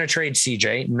probably going to trade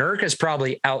CJ. Nurk is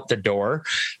probably out the door.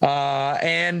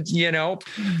 And,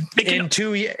 in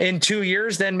 2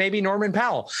 years, then maybe Norman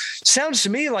Powell. Sounds to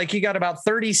me like you got about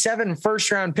 37 first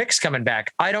round picks coming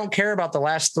back. I don't care about the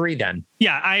last 3 then.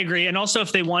 Yeah, I agree. And also,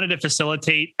 if they wanted to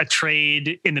facilitate a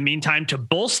trade in the meantime to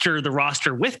bolster the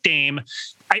roster with Dame,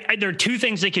 there are 2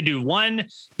 things they could do. One,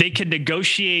 they could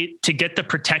negotiate to get the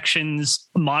protections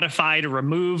modified or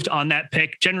removed on that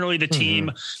pick. Generally, the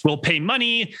team will pay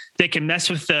money. They can mess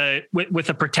with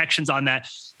the protections on that.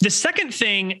 The second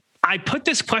thing, I put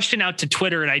this question out to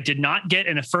Twitter and I did not get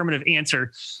an affirmative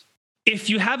answer. If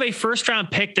you have a first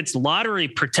round pick that's lottery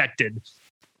protected,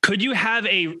 could you have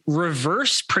a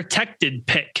reverse protected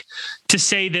pick to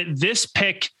say that this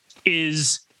pick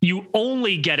is, you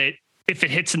only get it if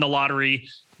it hits in the lottery?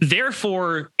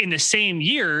 Therefore, in the same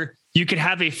year, you could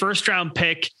have a first round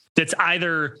pick that's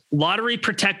either lottery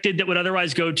protected that would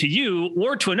otherwise go to you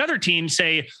or to another team,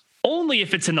 say, only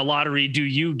if it's in the lottery do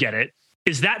you get it.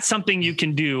 Is that something you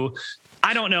can do?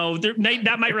 I don't know.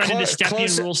 That might run into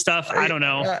Stepien rule stuff. I don't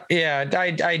know. I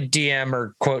DM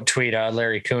or quote tweet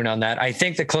Larry Kuhn on that. I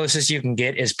think the closest you can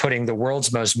get is putting the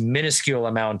world's most minuscule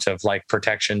amount of like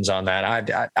protections on that. I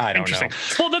don't know.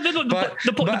 Well,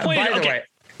 the point is, okay. Way,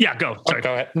 yeah, go. Sorry.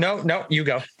 Go ahead. No, you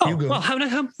go. You go.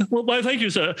 Well, thank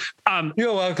you, sir.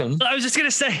 You're welcome. I was just going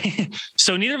to say,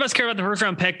 so neither of us care about the first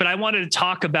round pick, but I wanted to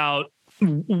talk about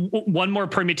one more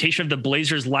permutation of the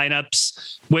Blazers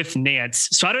lineups with Nance.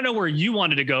 So I don't know where you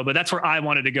wanted to go, but that's where I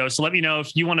wanted to go. So let me know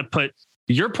if you want to put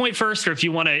your point first or if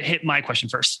you want to hit my question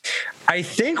first. I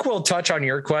think we'll touch on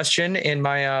your question in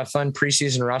my fun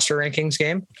preseason roster rankings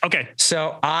game. Okay.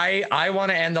 So I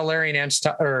want to end the Larry Nance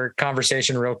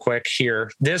conversation real quick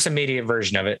here. This immediate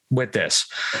version of it with this.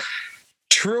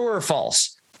 True or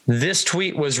false? This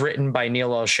tweet was written by Neil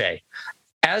Olshey.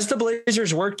 As the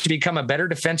Blazers work to become a better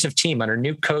defensive team under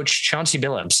new coach Chauncey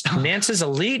Billups, Nance's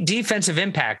elite defensive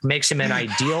impact makes him an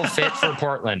ideal fit for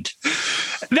Portland.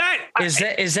 Is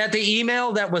that the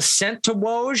email that was sent to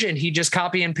Woj and he just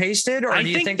copy and pasted? Or do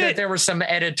you think that there was some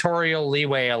editorial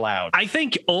leeway allowed? I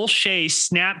think Olshey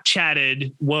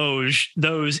Snapchatted Woj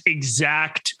those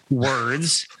exact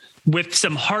words with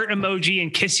some heart emoji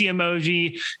and kissy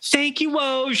emoji. Thank you,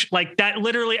 Woj. Like that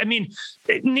literally, I mean,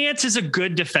 Nance is a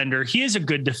good defender. He is a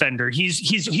good defender.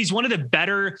 He's one of the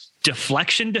better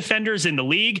deflection defenders in the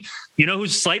league. You know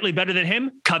who's slightly better than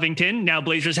him? Covington. Now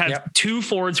Blazers have two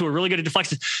forwards who are really good at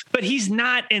deflections, but he's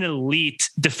not an elite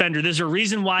defender. There's a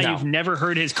reason why you've never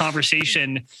heard his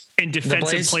conversation in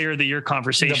defensive player of the year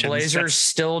conversation. The Blazers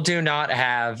still do not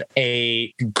have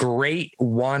a great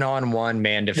one-on-one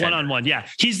man defender. One-on-one. Yeah.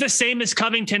 He's the same as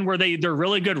Covington where they're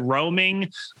really good roaming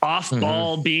off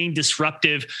ball, being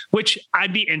disruptive, which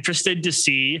I'd be interested to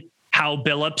see how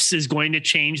Billups is going to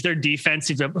change their defense.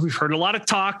 We've heard a lot of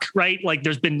talk, right? Like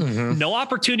there's been no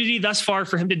opportunity thus far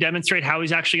for him to demonstrate how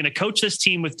he's actually going to coach this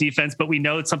team with defense, but we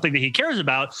know it's something that he cares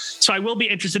about. So I will be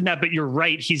interested in that, but you're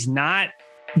right. He's not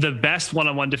the best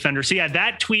one-on-one defender. So yeah,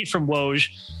 that tweet from Woj,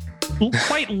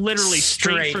 quite literally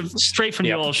straight from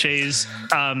the Olshey's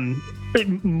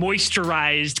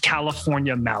moisturized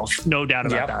California mouth. No doubt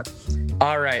about that.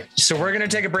 All right. So we're going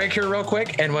to take a break here real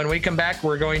quick. And when we come back,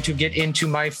 we're going to get into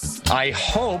my, I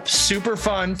hope, super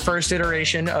fun first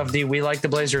iteration of the We Like the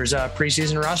Blazers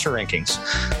preseason roster rankings.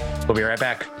 We'll be right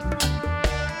back.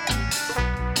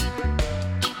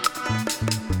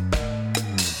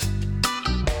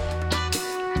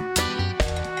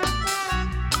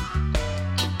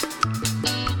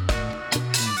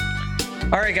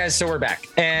 All right, guys, so we're back.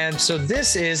 And so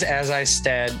this is, as I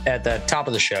said at the top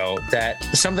of the show, that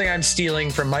something I'm stealing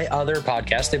from my other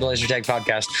podcast, the Blazer Tag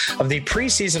podcast, of the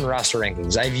preseason roster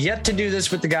rankings. I've yet to do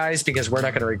this with the guys because we're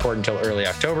not going to record until early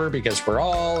October because we're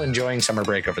all enjoying summer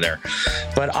break over there.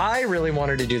 But I really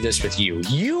wanted to do this with you.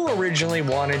 You originally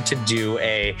wanted to do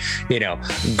a,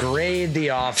 grade the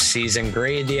off season,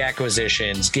 grade the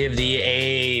acquisitions, give the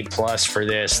A+ for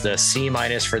this, the C-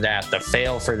 for that, the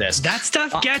fail for this. That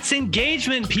stuff gets engaged.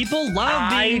 People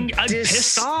love being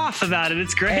pissed off about it.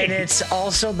 It's great. And it's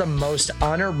also the most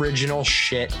unoriginal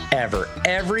shit ever.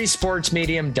 Every sports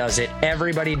medium does it.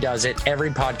 Everybody does it. Every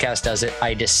podcast does it.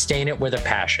 I disdain it with a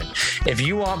passion. If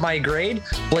you want my grade,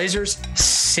 Blazers,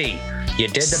 C. You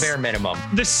did the bare minimum.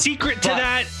 The secret to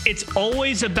that, it's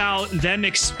always about them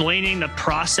explaining the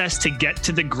process to get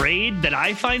to the grade that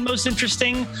I find most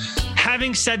interesting.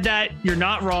 Having said that, you're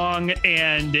not wrong.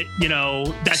 And,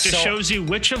 that just shows you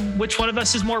which one of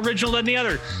us is more original than the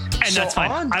other. And that's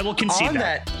fine. I will concede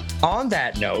that. On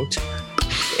that note,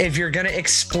 if you're going to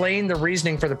explain the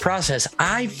reasoning for the process,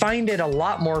 I find it a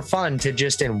lot more fun to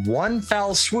just in one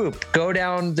foul swoop go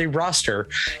down the roster,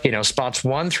 spots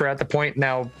one throughout the point.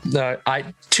 Now,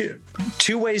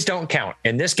 two ways don't count.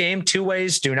 In this game, two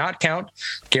ways do not count.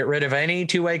 Get rid of any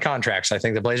two-way contracts. I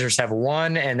think the Blazers have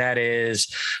one, and that is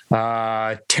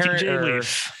Trendon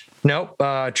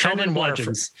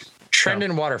Waterford.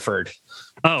 Trendon Waterford.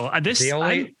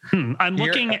 I'm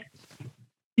looking.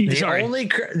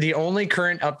 The only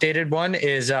current updated one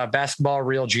is Basketball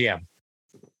Real GM.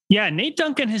 Yeah, Nate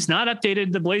Duncan has not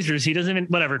updated the Blazers. He doesn't even,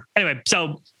 whatever. Anyway,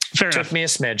 so fair enough. Took me a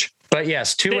smidge. But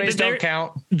yes, two ways don't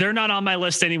count. They're not on my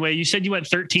list anyway. You said you went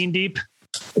 13 deep.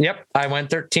 Yep, I went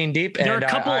 13 deep. There are a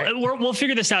couple. We'll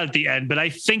figure this out at the end, but I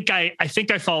think I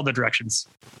follow the directions.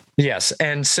 Yes,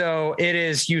 and so it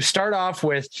is. You start off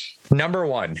with number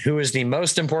one, who is the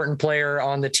most important player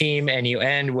on the team, and you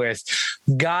end with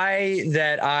guy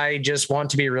that I just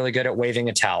want to be really good at waving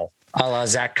a towel, a la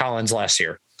Zach Collins last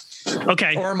year.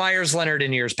 Okay, or Myers Leonard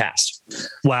in years past.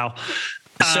 Wow.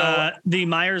 the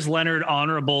Myers Leonard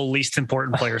honorable least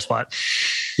important player spot.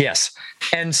 Yes.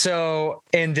 And so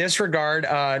in this regard,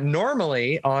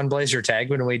 normally on Blazer Tag,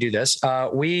 when we do this,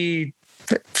 we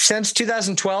since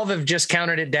 2012 have just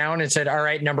counted it down and said, all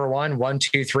right, number 1,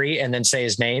 2, 3, and then say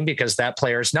his name, because that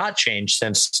player has not changed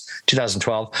since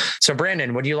 2012. So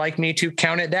Brandon, would you like me to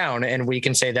count it down and we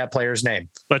can say that player's name?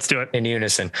 Let's do it in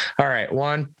unison. All right.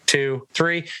 1, 2,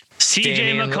 3.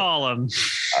 CJ McCollum.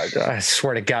 I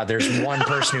swear to God, there's one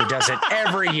person who does it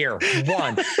every year.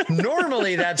 One.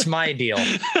 Normally that's my deal.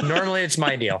 Normally it's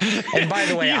my deal. And by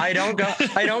the way, I don't go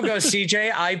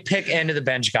CJ. I pick end of the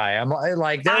bench guy. I'm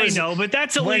like, I know, but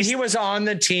that's at when least he was on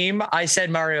the team. I said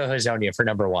Mario Hezonja for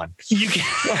number 1.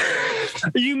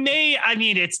 You may. I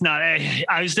mean, it's not.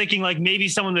 I was thinking like maybe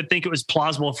someone would think it was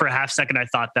plausible for a half second. I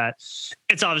thought that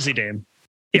it's obviously Dame.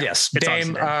 Yeah, yes,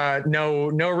 Dame.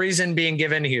 No reason being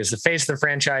given. He was the face of the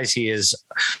franchise. He is,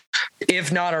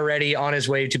 if not already, on his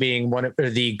way to being one of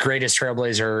the greatest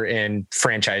trailblazer in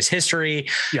franchise history.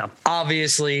 Yeah,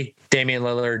 obviously, Damian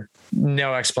Lillard.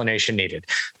 No explanation needed.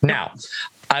 Now,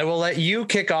 I will let you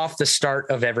kick off the start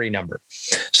of every number.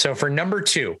 So for number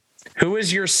 2, who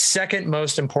is your second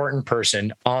most important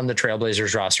person on the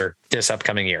Trailblazers roster this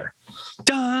upcoming year?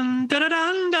 Dun, dun,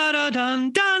 dun, dun,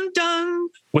 dun, dun, dun.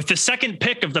 With the second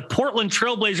pick of the Portland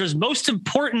Trailblazers' most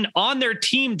important on their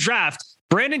team draft,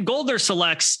 Brandon Golder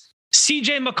selects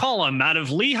CJ McCollum out of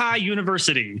Lehigh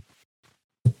University.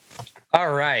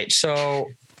 All right. So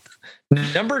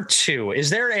number 2, is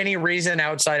there any reason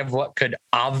outside of what could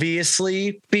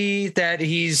obviously be that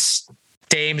he's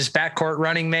Dame's backcourt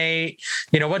running mate?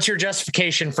 You know, what's your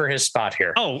justification for his spot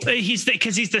here? Oh, he's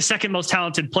the second most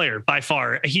talented player by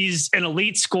far. He's an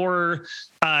elite scorer.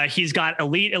 He's got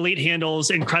elite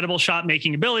handles, incredible shot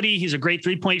making ability. He's a great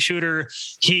 3-point shooter.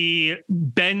 He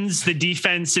bends the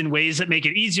defense in ways that make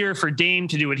it easier for Dame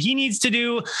to do what he needs to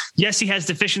do. Yes, he has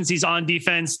deficiencies on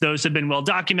defense. Those have been well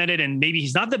documented, and maybe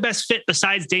he's not the best fit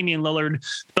besides Damian Lillard,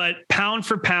 but pound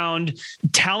for pound,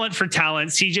 talent for talent,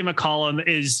 CJ McCollum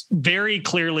is very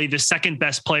clearly the second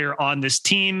best player on this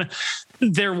team.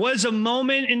 There was a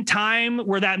moment in time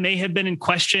where that may have been in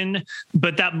question,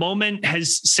 but that moment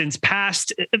has since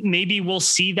passed. Maybe we'll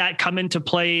see that come into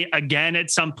play again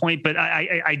at some point, but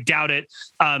I doubt it.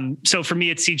 So for me,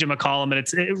 it's CJ McCollum, and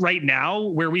it's right now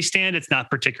where we stand, it's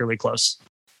not particularly close.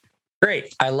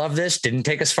 Great. I love this. Didn't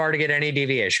take us far to get any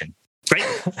deviation. Right.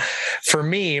 For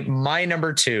me, my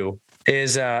number 2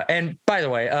 is, and by the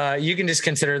way, you can just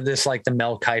consider this like the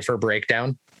Mel Kiper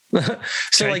breakdown.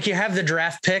 So like you have the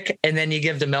draft pick and then you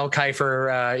give the Mel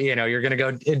Kiper, you're going to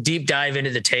go deep dive into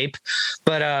the tape.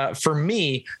 But for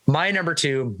me, my number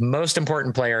 2 most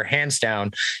important player, hands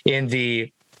down, and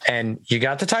you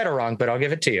got the title wrong, but I'll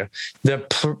give it to you. The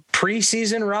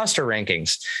preseason roster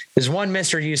rankings is one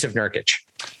Mr. Jusuf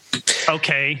Nurkic.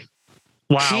 Okay.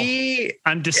 Wow.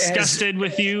 I'm disgusted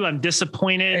with you. I'm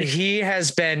disappointed. He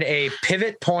has been a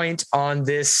pivot point on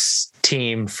this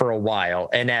team for a while.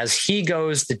 And as he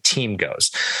goes, the team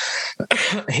goes.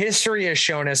 History has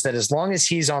shown us that as long as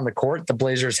he's on the court, the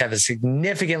Blazers have a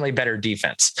significantly better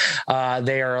defense.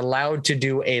 They are allowed to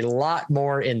do a lot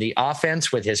more in the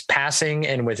offense with his passing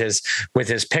and with his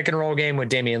pick and roll game with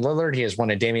Damian Lillard. He is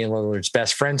one of Damian Lillard's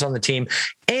best friends on the team.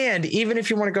 And even if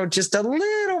you want to go just a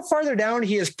little farther down,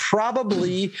 he is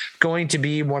probably going to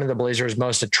be one of the Blazers'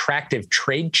 most attractive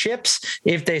trade chips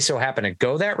if they so happen to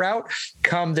go that route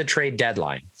come the trade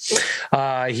deadline.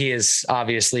 He is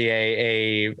obviously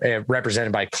a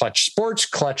represented by Clutch Sports.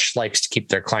 Clutch likes to keep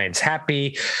their clients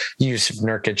happy. Jusuf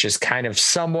Nurkic is kind of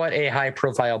somewhat a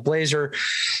high-profile Blazer.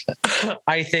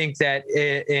 I think that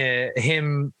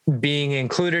him being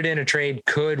included in a trade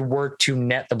could work to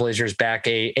net the Blazers back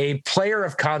a player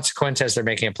of consequence as they're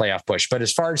making a playoff push. But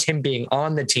as far as him being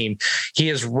on the team, he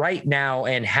is right now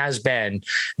and has been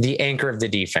the anchor of the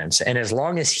defense. And as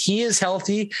long as he is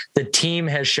healthy, the team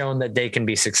has shown that they can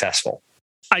be successful.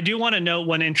 I do want to note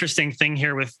one interesting thing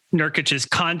here with Nurkic's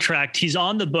contract. He's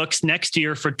on the books next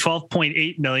year for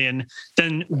 $12.8 million.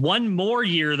 Then one more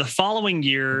year, the following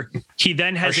year, he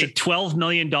then has a $12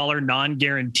 million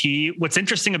non-guarantee. What's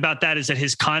interesting about that is that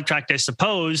his contract, I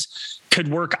suppose, could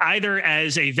work either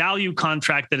as a value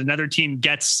contract that another team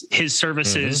gets his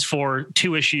services for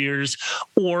 2-ish years,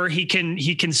 or he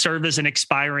can serve as an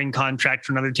expiring contract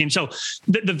for another team. So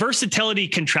the versatility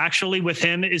contractually with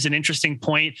him is an interesting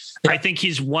point. Yeah. I think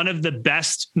he's one of the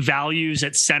best values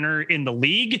at center in the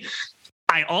league.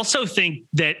 I also think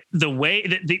that the way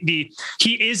that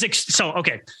he is,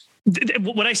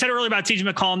 what I said earlier about TJ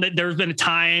McCollum, that there's been a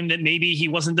time that maybe he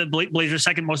wasn't the Blazers'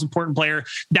 second most important player.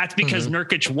 That's because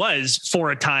Nurkic was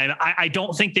for a time. I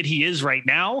don't think that he is right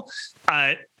now.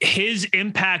 His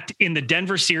impact in the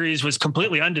Denver series was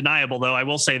completely undeniable, though. I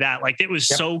will say that, like, it was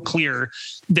so clear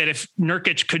that if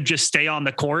Nurkic could just stay on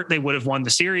the court, they would have won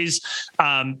the series.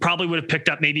 Probably would have picked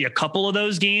up maybe a couple of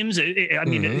those games. I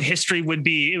mean, history we'd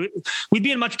be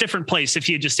in a much different place if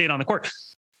he had just stayed on the court.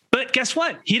 But guess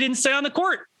what? He didn't stay on the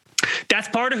court. That's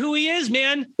part of who he is,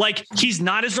 man. Like, he's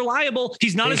not as reliable.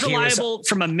 He's not as reliable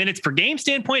from a minutes per game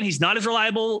standpoint. He's not as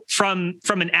reliable from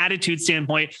an attitude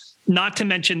standpoint, not to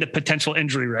mention the potential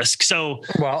injury risk. So,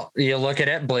 well, you look at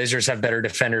it, Blazers have better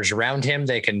defenders around him.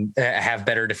 They can have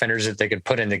better defenders that they could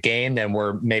put in the game than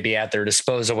were maybe at their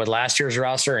disposal with last year's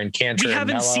roster and Cantor. We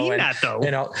haven't seen that, though.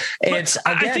 You know, it's,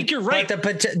 again, I think you're right.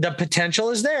 But the potential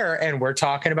is there, and we're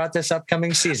talking about this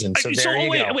upcoming season. So there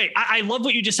you go. Wait. I love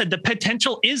what you just said. The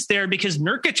potential is there because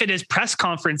Nurkic at his press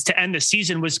conference to end the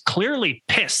season was clearly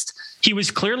pissed. He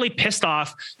was clearly pissed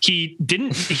off. He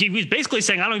was basically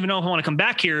saying, I don't even know if I want to come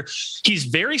back here. He's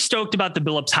very stoked about the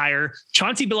Billups hire.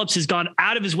 Chauncey Billups has gone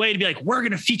out of his way to be like, we're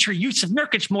going to feature Jusuf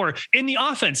Nurkic more in the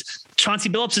offense. Chauncey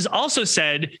Billups has also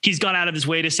said he's gone out of his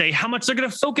way to say how much they're going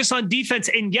to focus on defense.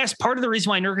 And yes, part of the reason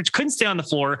why Nurkic couldn't stay on the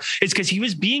floor is because he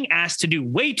was being asked to do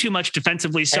way too much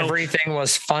defensively. So everything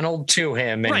was funneled to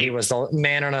him, and he was the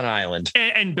man on an island.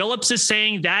 And Billups is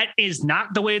saying that is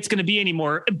not the way it's going to be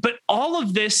anymore. But all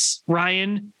of this,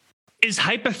 Ryan, is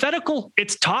hypothetical.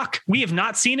 It's talk. We have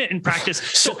not seen it in practice.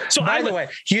 So by the way,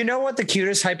 you know what the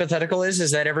cutest hypothetical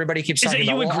is that everybody keeps talking about. Is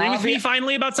that you agree with me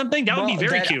finally about something? That would be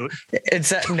very cute.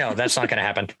 No, that's not going to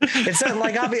happen. It's that,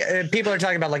 like, people are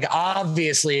talking about, like,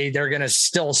 obviously they're going to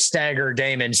still stagger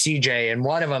Dame and CJ, and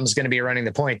one of them is going to be running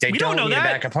the point. They don't need a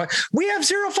backup point. We have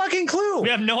zero fucking clue. We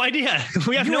have no idea.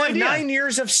 We have no idea. 9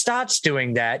 years of stats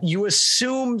doing that. You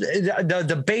assume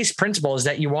the base principle is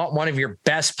that you want one of your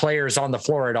best players on the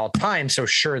floor at all times. So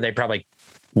sure, they probably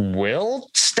will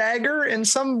stagger in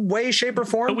some way, shape, or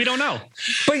form. But we don't know.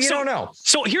 But you don't know.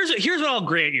 So here's what I'll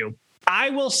grant you. I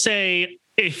will say,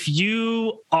 if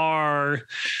you are,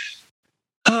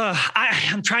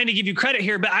 I'm trying to give you credit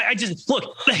here, but I just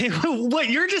look, what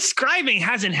you're describing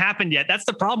hasn't happened yet. That's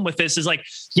the problem with this is, like,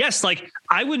 yes, like,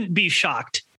 I wouldn't be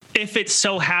shocked if it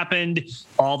so happened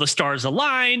all the stars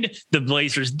aligned, the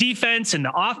Blazers defense and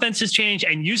the offense has changed,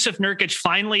 and Jusuf Nurkic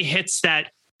finally hits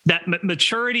that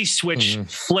maturity switch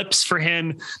flips for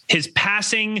him. His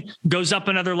passing goes up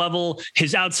another level.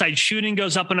 His outside shooting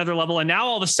goes up another level. And now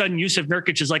all of a sudden, Jusuf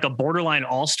Nurkic is like a borderline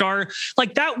all-star.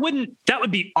 Like, that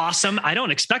would be awesome. I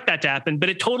don't expect that to happen, but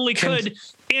it totally could.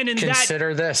 And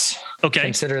consider this. Okay.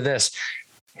 Consider this.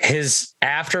 His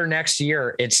after next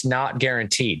year, it's not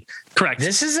guaranteed. Correct.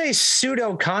 This is a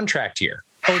pseudo contract year.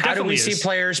 How do we see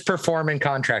players perform in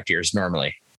contract years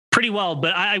normally? Pretty well,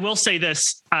 but I will say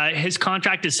this, his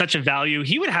contract is such a value.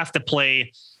 He would have to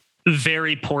play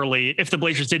very poorly if the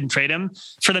Blazers didn't trade him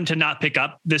for them to not pick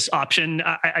up this option.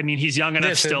 I mean, he's young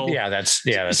enough still. That's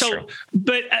true.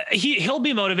 But he'll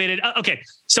be motivated. Okay.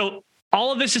 So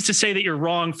all of this is to say that you're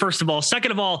wrong, first of all.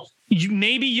 Second of all,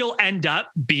 maybe you'll end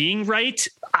up being right.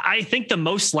 I think the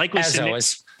most likely scenario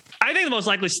is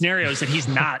that he's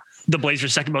not the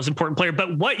Blazers' second most important player.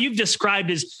 But what you've described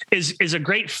is a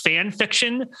great fan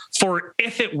fiction for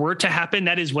if it were to happen.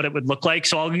 That is what it would look like.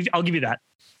 So I'll give you that.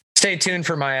 Stay tuned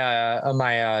for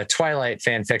my Twilight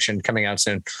fan fiction coming out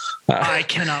soon. I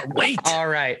cannot wait. All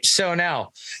right. So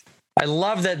now, I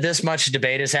love that this much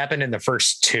debate has happened in the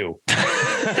first two.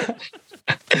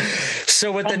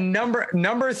 So with the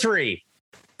number 3,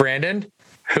 Brandon,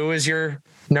 who is your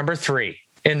number 3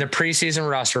 in the preseason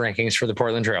roster rankings for the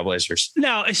Portland Trail Blazers?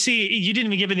 Now, see, you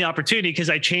didn't even give me the opportunity because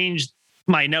I changed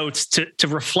my notes to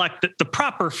reflect the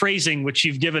proper phrasing, which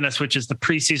you've given us, which is the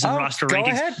preseason roster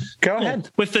rankings. Go ahead.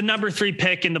 With the number 3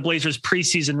 pick in the Blazers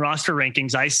preseason roster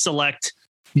rankings, I select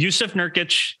Jusuf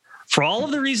Nurkic for all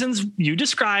of the reasons you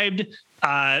described.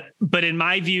 But in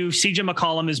my view, CJ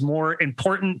McCollum is more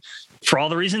important for all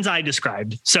the reasons I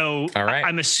described. So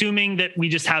I'm assuming that we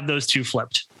just have those two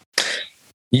flipped.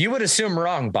 You would assume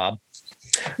wrong, Bob.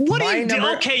 What are you doing?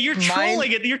 Okay, you're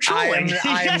trolling it. You're trolling.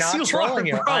 I am not trolling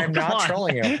you. I'm not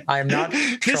trolling you. I'm not.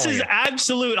 This is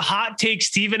absolute hot take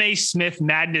Stephen A. Smith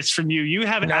madness from you. You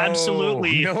have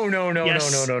absolutely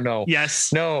no.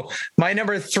 Yes. No. My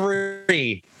number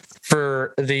 3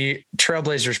 for the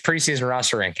Trailblazers preseason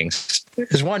roster rankings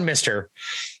is one Mr.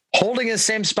 holding his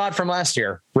same spot from last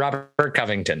year, Robert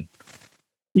Covington.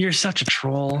 You're such a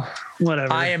troll.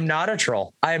 Whatever. I am not a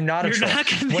troll. I am not a troll.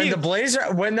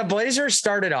 When the Blazers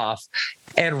started off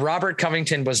and Robert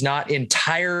Covington was not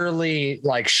entirely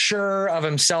like sure of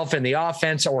himself in the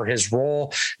offense or his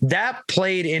role, that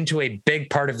played into a big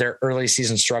part of their early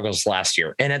season struggles last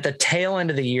year. And at the tail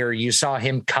end of the year, you saw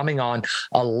him coming on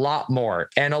a lot more,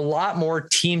 and a lot more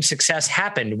team success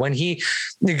happened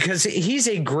because he's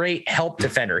a great help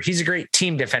defender. He's a great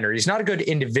team defender. He's not a good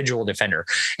individual defender.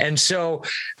 And so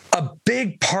a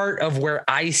big part of where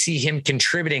I see him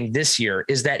contributing this year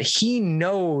is that he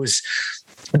knows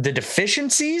the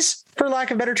deficiencies, for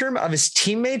lack of a better term, of his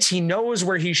teammates. He knows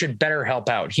where he should better help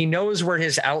out. He knows where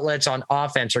his outlets on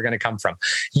offense are going to come from.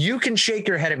 You can shake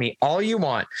your head at me all you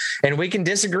want, and we can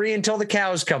disagree until the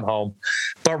cows come home.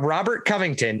 But Robert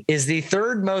Covington is the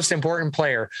third most important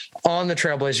player on the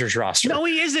Trailblazers roster. No,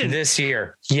 he isn't. This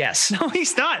year. Yes. No,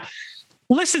 he's not.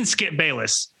 Listen, Skip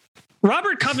Bayless.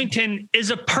 Robert Covington is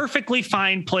a perfectly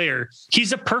fine player.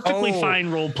 He's a perfectly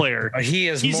fine role player. He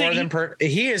is he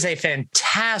is a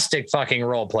fantastic fucking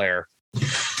role player.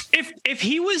 If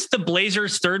he was the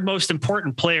Blazers' third most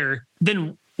important player,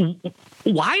 then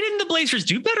why didn't the Blazers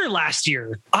do better last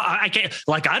year? I can't.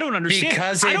 Like, I don't understand.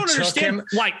 Because I don't understand.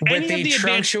 Like, with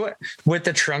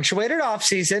the truncated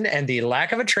offseason and the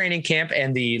lack of a training camp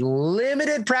and the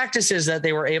limited practices that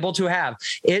they were able to have,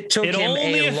 it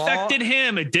only affected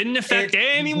him. It didn't affect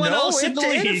anyone else in the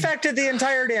league. It affected the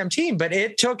entire damn team, but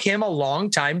it took him a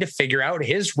long time to figure out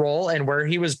his role and where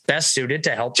he was best suited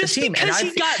to help the team. Just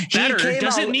because he got better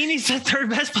doesn't mean he's the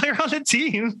third best player on the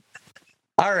team.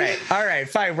 All right,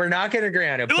 fine. We're not going to agree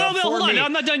on it. Well, hold on. No,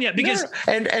 I'm not done yet because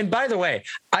and by the way,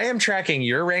 I am tracking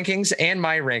your rankings and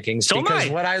my rankings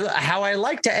because how I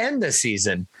like to end the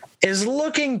season is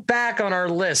looking back on our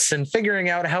lists and figuring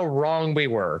out how wrong we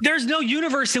were. There's no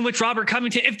universe in which Robert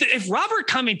Covington. If Robert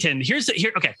Covington,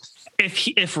 okay,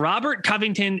 if Robert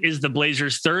Covington is the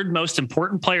Blazers' third most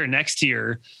important player next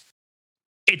year,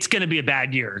 it's going to be a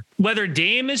bad year. Whether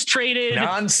Dame is traded,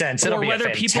 nonsense, or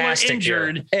whether people are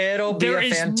injured, there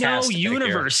is no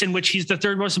universe in which he's the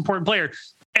third most important player.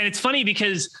 And it's funny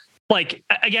because, like,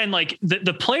 again, like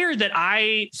the player that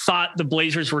I thought the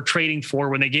Blazers were trading for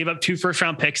when they gave up 2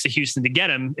 first-round picks to Houston to get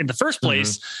him in the first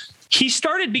place, he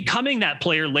started becoming that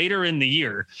player later in the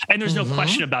year. And there's no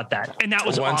question about that. And that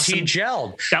was once awesome. He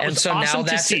gelled. That was awesome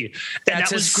to see. That's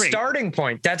his starting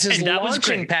point. That's his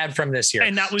launching pad from this year.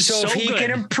 And that was so if he good.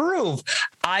 Can improve,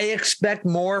 I expect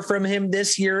more from him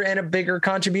this year and a bigger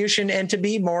contribution and to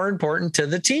be more important to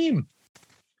the team.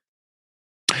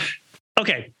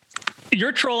 Okay.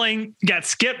 You're trolling. Got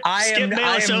Skip. I am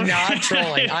not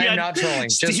trolling. I am not trolling.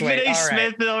 Just Stephen wait. A.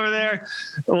 Smith over there.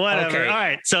 Whatever. Okay. All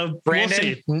right. So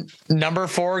Brandon, we'll see. Number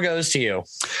 4 goes to you.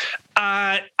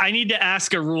 I need to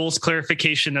ask a rules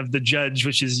clarification of the judge,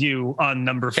 which is you, on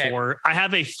number 4. I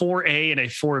have a 4A and a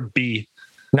 4B.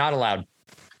 Not allowed.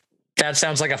 That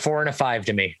sounds like a 4 and a 5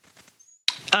 to me.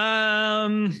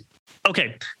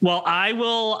 Okay. Well, I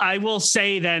will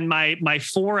say then my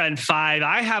 4 and 5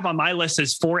 I have on my list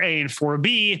as 4A and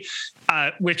 4B,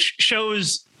 which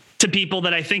shows to people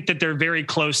that I think that they're very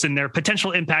close in their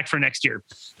potential impact for next year.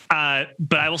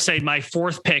 But I will say my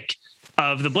 4th pick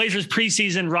of the Blazers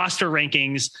preseason roster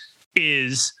rankings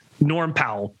is Norm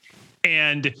Powell.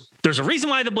 And there's a reason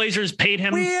why the Blazers paid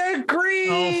him. We agree.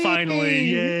 Oh,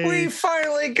 finally. Yay. We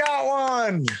finally got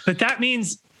one. But that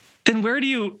means, then where do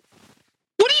you...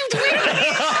 What are you doing?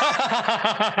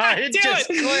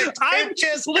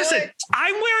 Listen,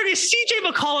 I'm wearing a CJ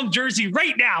McCollum jersey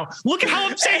right now. Look at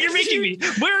how upset you're making me.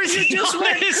 Where is it just on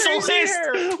this list?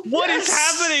 What is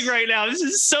happening right now? This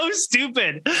is so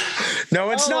stupid. No,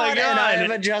 it's not. And I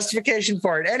have a justification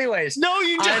for it. Anyways. No,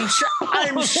 you don't.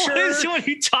 I'm sure. What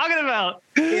are you talking about?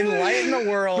 Enlighten the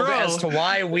world as to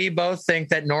why we both think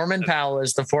that Norman Powell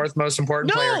is the 4th most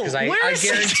important player. Because I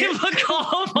guarantee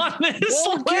McCollum on this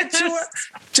we'll get to it.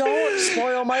 Don't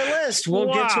spoil my list.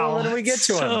 We'll get to it when we get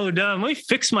to it. So dumb. Let me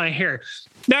fix my hair.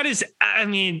 That is, I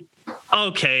mean,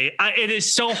 okay. It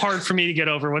is so hard for me to get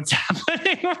over what's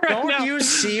happening right now. Don't you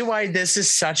see why this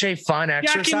is such a fun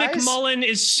exercise? Jackie McMullen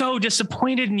is so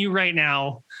disappointed in you right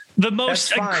now. The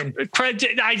most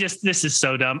this is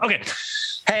so dumb. Okay.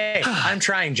 Hey, I'm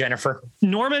trying, Jennifer.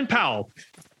 Norman Powell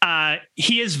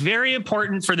He is very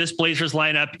important for this Blazers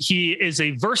lineup. He is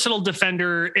a versatile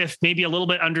defender, if maybe a little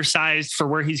bit undersized for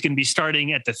where he's going to be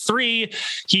starting at the 3.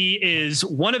 He is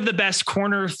one of the best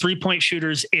corner 3-point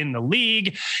shooters in the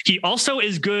league. He also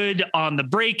is good on the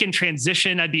break and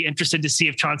transition. I'd be interested to see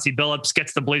if Chauncey Billups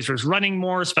gets the Blazers running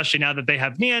more, especially now that they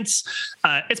have Nance.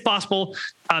 It's possible.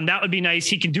 That would be nice.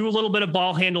 He can do a little bit of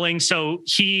ball handling. So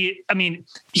he's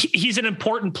an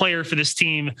important player for this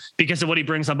team because of what he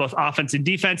brings on both offense and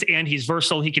defense, and he's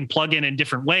versatile. He can plug in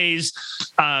different ways.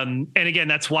 And again,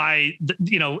 that's why,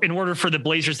 in order for the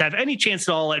Blazers to have any chance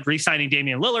at all at re-signing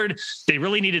Damian Lillard, they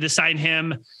really needed to sign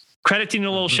him. Credit to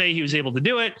Neil Shea, he was able to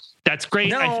do it. That's great.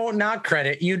 No, not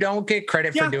credit. You don't get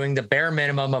credit for doing the bare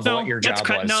minimum of what your job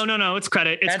was. No, it's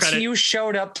credit. That's credit. You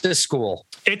showed up to school.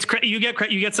 It's credit. You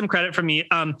get some credit from me.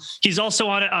 He's also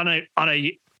on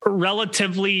a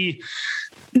relatively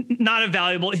not a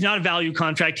value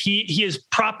contract. He is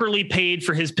properly paid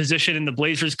for his position, and the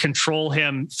Blazers control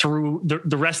him through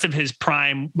the rest of his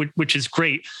prime, which is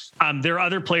great. There are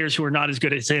other players who are not as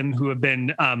good as him who have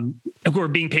been who are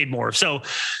being paid more. So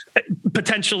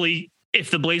potentially, if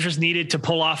the Blazers needed to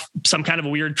pull off some kind of a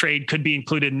weird trade, could be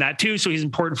included in that too. So he's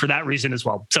important for that reason as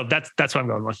well. So that's what I'm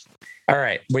going with. All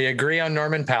right. We agree on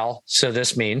Norman Powell. So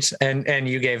this means, and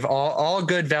you gave all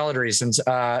good valid reasons.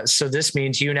 So this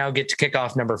means you now get to kick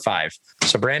off number 5.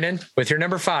 So Brandon, with your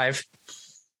number 5.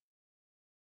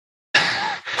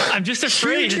 I'm just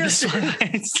afraid. I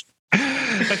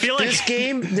feel like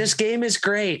this game is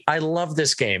great. I love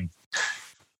this game.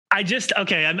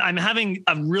 I'm having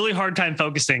a really hard time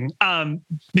focusing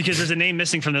because there's a name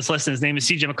missing from this list, and his name is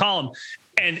CJ McCollum.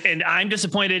 And I'm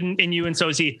disappointed in you, and so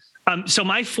is he. So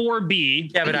my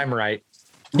 4B. Yeah, but I'm right.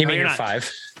 You mean you're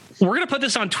 5. We're going to put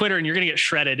this on Twitter, and you're going to get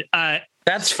shredded.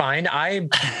 That's fine. I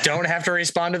don't have to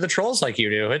respond to the trolls like you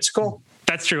do. It's cool.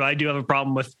 That's true. I do have a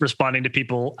problem with responding to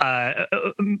people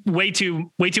way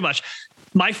too much.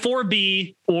 My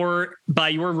 4B, or by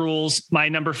your rules, my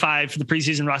number 5 for the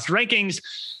preseason roster rankings,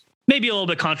 maybe a little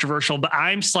bit controversial, but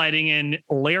I'm sliding in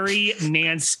Larry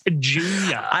Nance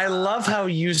Jr. I love how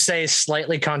you say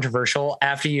slightly controversial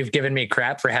after you've given me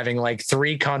crap for having like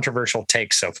 3 controversial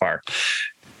takes so far.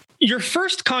 Your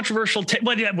first controversial take,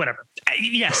 whatever.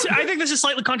 Yes, I think this is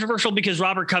slightly controversial because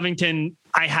Robert Covington,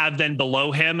 I have then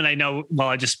below him. And I know,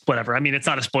 whatever. I mean, it's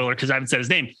not a spoiler because I haven't said his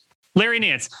name. Larry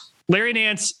Nance,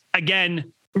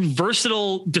 again,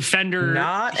 versatile defender.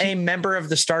 Not a member of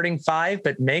the starting 5,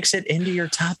 but makes it into your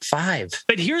top 5.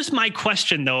 But here's my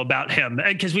question, though, about him,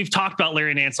 because we've talked about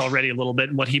Larry Nance already a little bit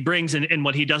and what he brings and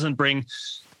what he doesn't bring.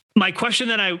 My question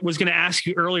that I was going to ask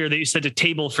you earlier that you said to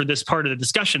table for this part of the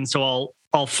discussion, so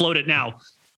I'll float it now.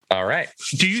 All right.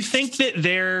 Do you think that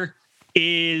do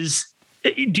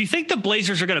you think the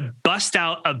Blazers are going to bust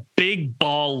out a big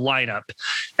ball lineup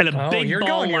and you're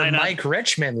going your Mike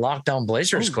Richmond lockdown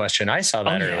Blazers question. I saw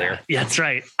that earlier. Yeah, that's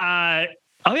right.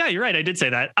 You're right. I did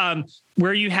say that.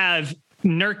 Where you have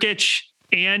Nurkic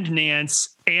and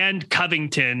Nance and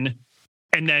Covington,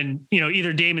 and then,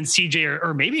 either Dame and CJ,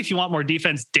 or maybe if you want more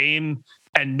defense, Dame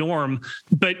and Norm.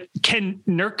 But can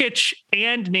Nurkic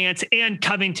and Nance and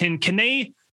Covington, can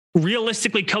they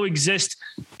realistically coexist?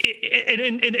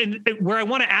 And where I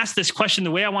want to ask this question,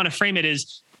 the way I want to frame it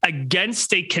is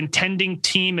against a contending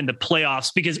team in the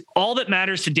playoffs, because all that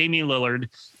matters to Damian Lillard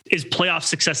is playoff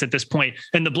success at this point.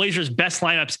 And the Blazers' best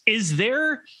lineups, is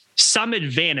there some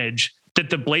advantage that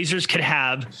the Blazers could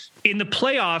have in the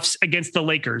playoffs against the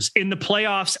Lakers, in the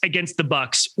playoffs against the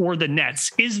Bucks or the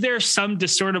Nets? Is there some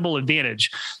discernible advantage?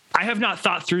 I have not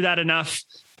thought through that enough.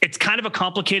 It's kind of a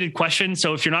complicated question.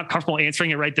 So if you're not comfortable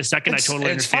answering it right this second, I totally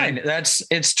understand. It's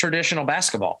fine. It's traditional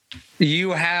basketball.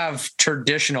 You have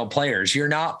traditional players. You're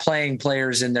not playing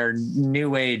players in their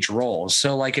new age roles.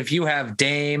 So like if you have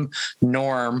Dame,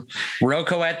 Norm,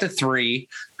 Rocco at the 3,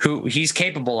 who he's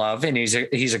capable of, and he's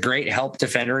a great help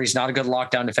defender. He's not a good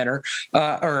lockdown defender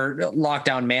or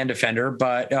lockdown man defender,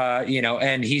 but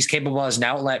and he's capable as an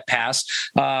outlet pass.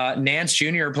 Nance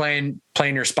Jr. playing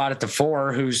your spot at the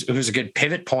 4, who's a good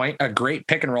pivot point, a great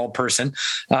pick and roll person.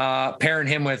 Pairing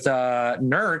him with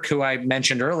Nurk, who I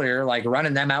mentioned earlier, like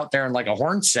running them out there in like a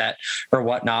horn set or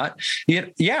whatnot.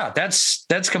 Yeah,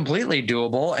 that's completely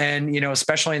doable. And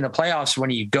especially in the playoffs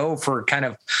when you go for kind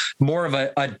of more of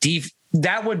a deep.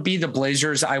 That would be the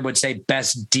Blazers, I would say,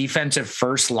 best defensive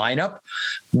first lineup,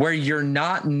 where you're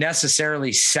not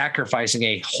necessarily sacrificing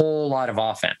a whole lot of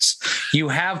offense. You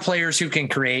have players who can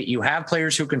create, you have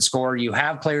players who can score, you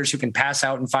have players who can pass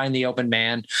out and find the open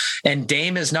man. And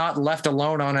Dame is not left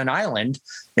alone on an island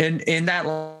in that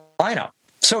lineup.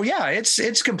 So yeah,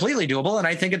 it's completely doable. And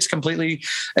I think it's completely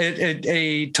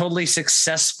a totally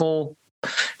successful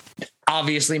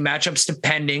obviously matchups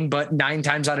depending, but 9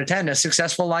 times out of 10, a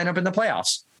successful lineup in the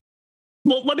playoffs.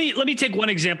 Well, let me take one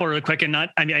example really quick, and I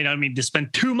don't mean to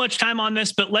spend too much time on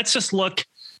this, but let's just look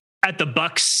at the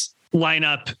Bucks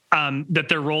lineup that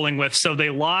they're rolling with. So they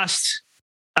lost.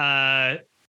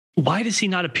 Why does he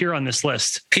not appear on this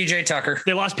list? PJ Tucker.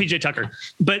 They lost PJ Tucker,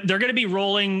 but they're going to be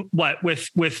rolling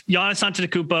with Giannis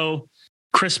Antetokounmpo,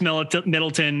 Chris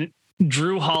Middleton,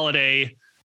 Drew Holiday,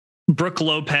 Brook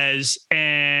Lopez,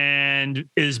 and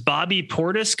is Bobby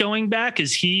Portis going back?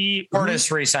 Is he Portis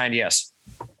re-signed? Yes.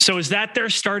 So is that their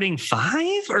starting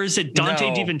 5, or is it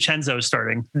Dante DiVincenzo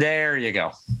starting? There you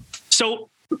go. So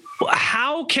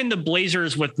how can the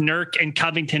Blazers with Nurk and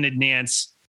Covington and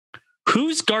Nance,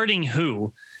 who's guarding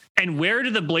who? And where do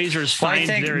the Blazers find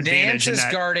their advantage? Nance is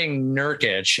guarding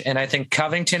Nurkic, and I think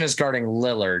Covington is guarding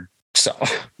Lillard. So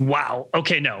wow.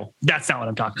 Okay, no, that's not what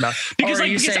I'm talking about. Because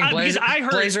I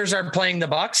heard Blazers are playing the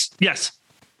Bucks. Yes.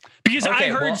 Because I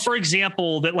heard, for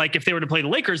example, that like if they were to play the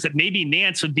Lakers, that maybe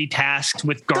Nance would be tasked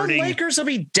with guarding. The Lakers will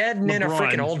be dead and in a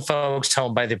freaking old folks'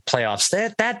 home by the playoffs.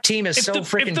 That team is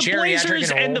freaking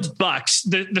geriatric and old. The Bucks,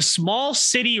 the small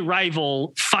city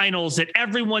rival finals that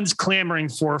everyone's clamoring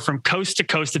for from coast to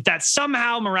coast, if that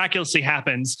somehow miraculously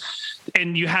happens,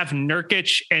 and you have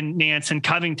Nurkic and Nance and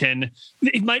Covington,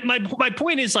 my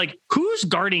point is like, who's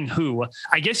guarding who?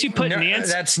 I guess you put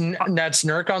Nance. That's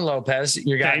Nurk on Lopez.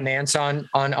 You got Nance on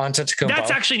Antetokounmpo. That's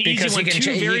actually an easy one.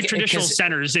 Two very traditional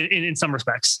centers in some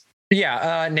respects.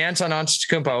 Yeah, Nance on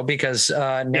Antetokounmpo because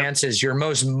Nance is your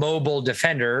most mobile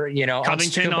defender. You know,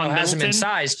 Covington on has him in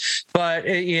size, but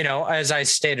you know, as I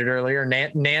stated earlier,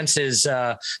 Nance is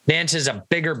a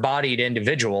bigger bodied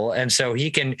individual, and so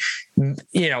he can,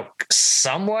 you know,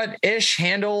 somewhat ish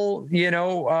handle, you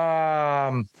know,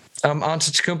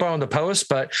 Antetokounmpo on the post,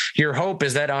 but your hope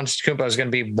is that Antetokounmpo is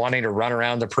going to be wanting to run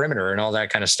around the perimeter and all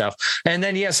that kind of stuff. And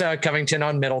then yes, Covington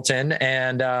on Middleton,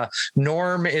 and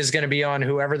Norm is going to be on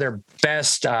whoever their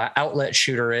best outlet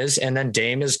shooter is, and then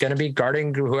Dame is going to be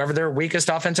guarding whoever their weakest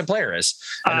offensive player is.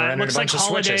 And looks like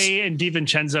Holiday and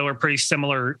DiVincenzo are pretty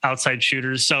similar outside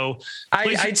shooters. So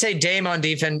I'd say Dame on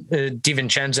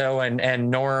DiVincenzo and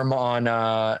Norm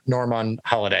on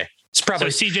Holiday. It's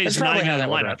probably so CJ's probably how that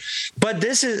lineup.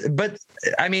 But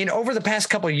I mean, over the past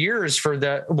couple of years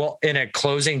in a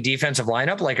closing defensive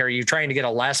lineup, like, are you trying to get a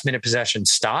last minute possession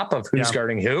stop of who's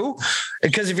guarding who?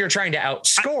 Because if you're trying to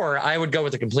outscore, I would go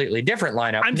with a completely different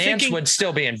lineup. Nance would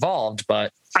still be involved,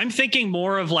 but I'm thinking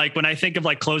more of like, when I think of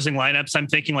like closing lineups, I'm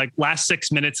thinking like last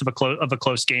 6 minutes of a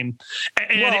close game.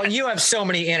 You have so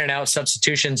many in and out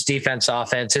substitutions, defense,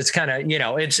 offense. It's kind of, you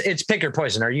know, it's pick your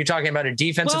poison. Are you talking about a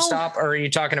defensive stop, or are you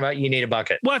talking about you need a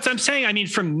bucket? Well, that's what I'm saying. I mean,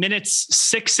 from minutes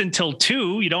 6 until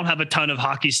 2, you don't have a ton of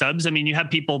hockey subs. I mean, you have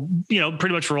people, you know,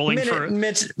 pretty much rolling for a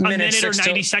minute or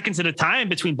 90 seconds at a time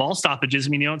between ball stoppages. I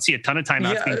mean, you don't see a ton of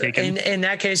timeouts being taken. In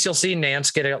that case, you'll see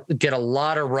Nance get a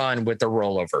lot of run with the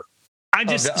rollover.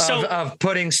 Of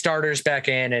putting starters back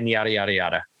in and yada, yada,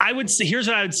 yada. Here's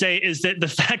what I would say is that the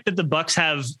fact that the Bucks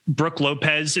have Brook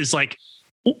Lopez is like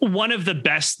one of the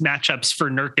best matchups for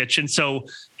Nurkic. And so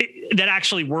that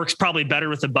actually works probably better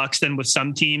with the Bucks than with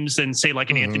some teams than say like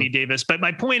an Anthony Davis. But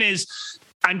my point is,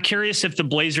 I'm curious if the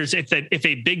Blazers, if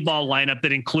a big ball lineup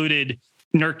that included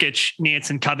Nurkic,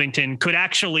 Nance, and Covington could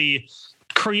actually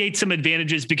create some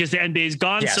advantages, because the NBA has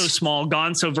gone so small,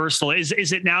 gone so versatile.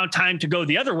 Is it now time to go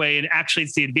the other way? And actually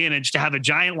it's the advantage to have a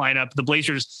giant lineup. The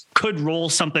Blazers could roll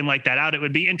something like that out. It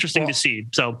would be interesting to see.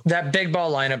 So that big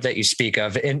ball lineup that you speak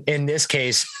of, in this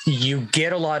case, you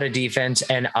get a lot of defense,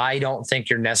 and I don't think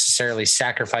you're necessarily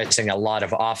sacrificing a lot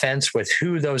of offense with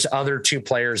who those other 2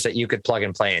 players that you could plug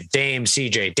and play in. Dame,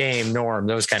 CJ, Dame, Norm,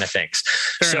 those kind of things.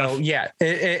 Fair enough.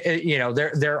 You know,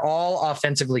 they're all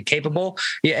offensively capable.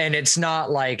 Yeah, and it's not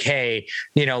like, hey,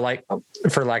 you know, like,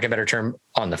 for lack of a better term,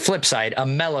 on the flip side, a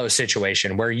Melo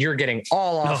situation where you're getting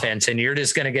all offense and you're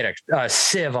just going to get a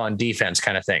sieve on defense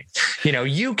kind of thing. You know,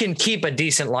 you can keep a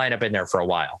decent lineup in there for a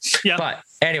while. Yeah. But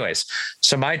anyways,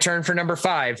 so my turn for number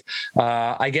 5.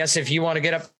 I guess if you want to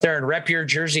get up there and rep your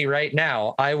jersey right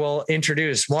now, I will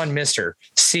introduce one Mr.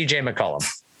 CJ McCollum.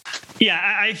 Yeah,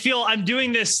 I feel I'm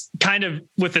doing this kind of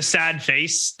with a sad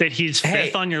face that he's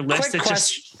 5th on your list.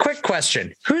 Quick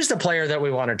question. Who's the player that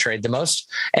we want to trade the most?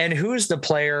 And who's the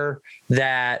player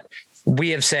that we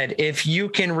have said, if you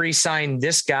can re-sign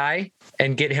this guy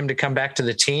and get him to come back to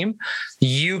the team,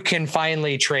 you can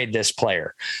finally trade this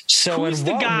player? So who's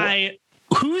the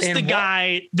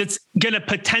guy that's going to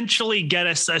potentially get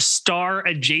us a star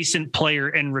adjacent player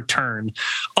in return?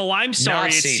 Oh, I'm sorry.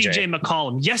 It's CJ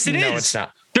McCollum. Yes, it is. No, it's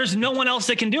not. There's no one else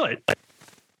that can do it.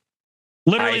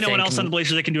 Literally no one else on the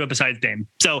Blazers that can do it besides Dame.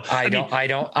 So I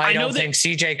don't think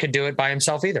CJ could do it by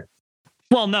himself either.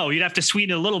 Well, no, you'd have to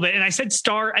sweeten it a little bit. And I said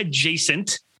star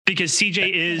adjacent because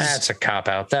CJ is. That's a cop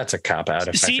out.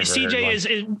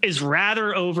 CJ is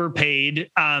rather overpaid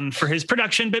for his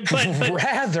production, but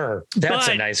rather. That's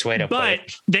a nice way to put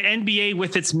it. But the NBA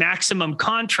with its maximum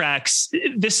contracts,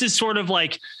 this is sort of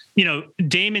like,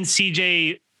 Dame and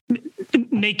CJ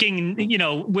making,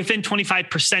 within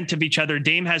 25% of each other.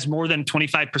 Dame has more than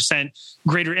 25%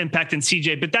 greater impact than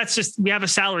CJ, but that's just, we have a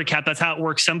salary cap. That's how it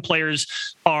works. Some players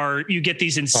you get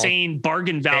these insane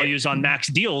bargain values on max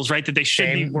deals, right? That they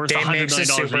should be worth $100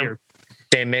 million a year.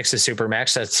 Dame makes a super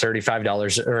max. That's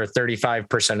 $35 or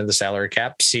 35% of the salary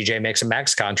cap. CJ makes a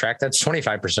max contract. That's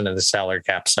 25% of the salary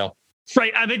cap. So.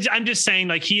 Right. I'm just saying,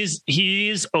 like, he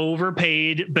is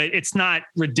overpaid, but it's not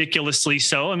ridiculously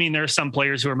so. I mean, there are some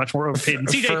players who are much more overpaid than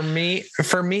CJ.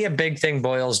 For me, a big thing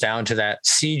boils down to that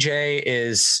CJ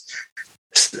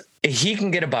he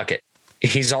can get a bucket.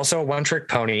 He's also a one-trick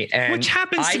pony, which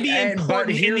happens to be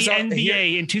important in the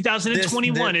NBA in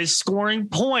 2021 is scoring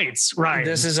points. Right.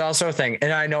 This is also a thing.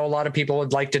 And I know a lot of people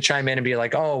would like to chime in and be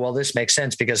like, oh, well, this makes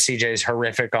sense because CJ is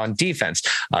horrific on defense.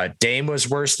 Dame was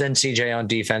worse than CJ on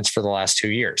defense for the last 2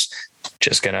 years.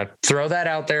 Just going to throw that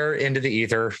out there into the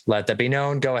ether. Let that be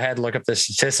known. Go ahead, look up the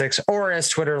statistics, or as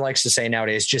Twitter likes to say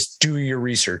nowadays, just do your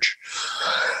research.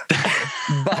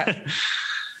 But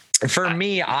for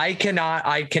me, I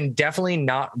can definitely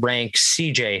not rank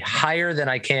CJ higher than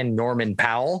I can Norman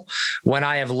Powell when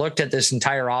I have looked at this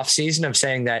entire offseason of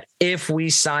saying that if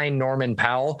we sign Norman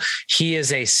Powell, he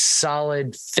is a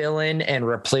solid fill-in and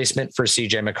replacement for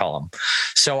CJ McCollum.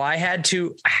 So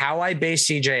how I base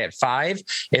CJ at 5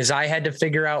 is I had to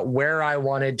figure out where I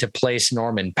wanted to place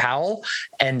Norman Powell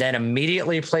and then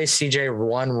immediately place CJ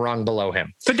one rung below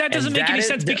him. But that doesn't make any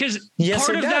sense because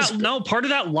part of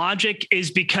that logic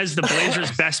is because the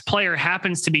Blazers' best player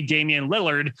happens to be Damian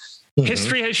Lillard. Mm-hmm.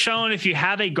 History has shown if you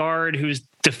have a guard who's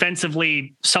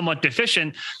defensively somewhat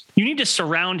deficient, you need to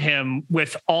surround him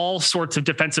with all sorts of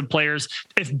defensive players.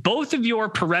 If both of your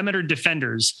perimeter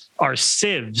defenders are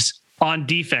sieves on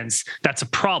defense, that's a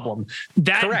problem.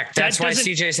 Correct. That's why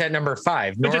CJ's at number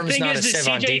 5. Norm's not a sieve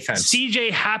on defense.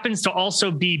 CJ happens to also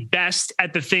be best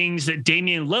at the things that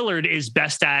Damian Lillard is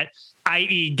best at,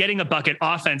 i.e. getting a bucket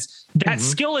offense. That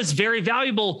skill is very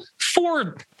valuable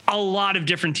for a lot of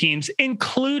different teams,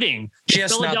 including the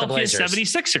Philadelphia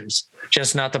 76ers.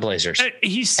 Just not the Blazers.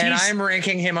 And I'm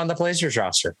ranking him on the Blazers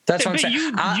roster. That's what I'm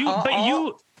saying.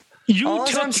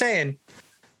 I'm saying.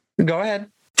 Go ahead.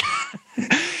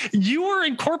 You are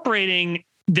incorporating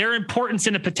their importance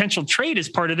in a potential trade as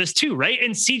part of this too, right?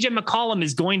 And CJ McCollum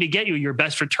is going to get you your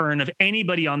best return of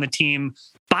anybody on the team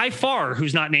by far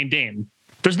who's not named Dame.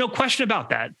 There's no question about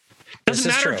that. Doesn't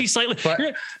matter if he's slightly.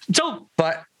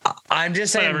 But I'm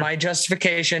just saying my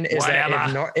justification is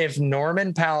that if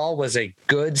Norman Powell was a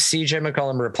good CJ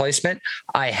McCollum replacement,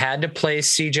 I had to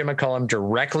place CJ McCollum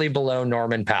directly below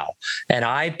Norman Powell. And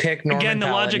I picked Norman Powell. Again,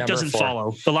 the logic doesn't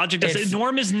follow. The logic doesn't.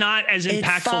 Norm is not as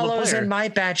impactful. It follows in my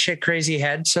batshit crazy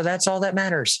head. So that's all that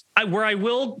matters. Where I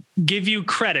will give you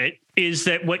credit is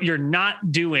that what you're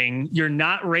not doing, you're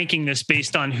not ranking this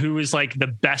based on who is like the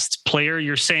best player.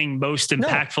 You're saying most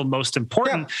impactful, most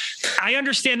important. Yeah. I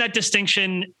understand that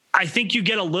distinction. I think you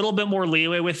get a little bit more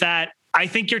leeway with that. I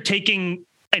think you're taking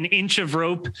an inch of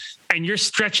rope and you're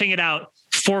stretching it out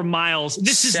 4 miles.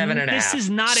 This is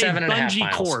not a bungee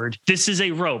cord. This is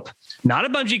a rope, not a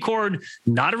bungee cord,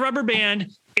 not a rubber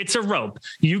band. It's a rope.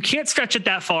 You can't stretch it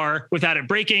that far without it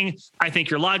breaking. I think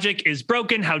your logic is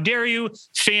broken. How dare you?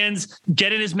 Fans,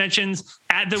 get in his mentions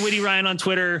at the Witty Ryan on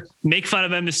Twitter. Make fun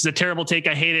of him. This is a terrible take.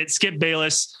 I hate it. Skip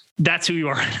Bayless. That's who you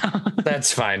are.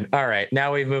 That's fine. All right.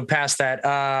 Now we've moved past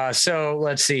that. So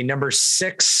let's see. Number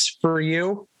 6 for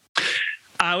you.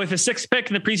 With the 6th pick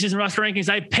in the preseason roster rankings,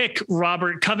 I pick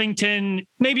Robert Covington,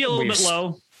 maybe a little bit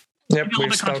low. Yep,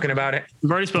 we've spoken about it.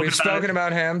 We've spoken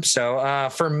about him. So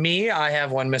for me, I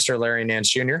have one Mr. Larry Nance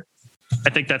Jr. I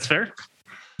think that's fair.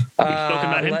 We've spoken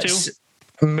about him too.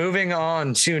 Moving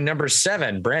on to number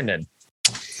 7, Brandon.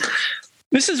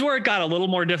 This is where it got a little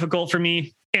more difficult for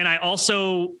me. And I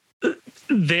also,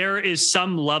 there is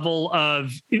some level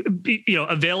of,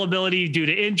 availability due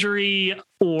to injury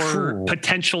or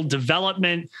potential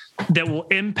development that will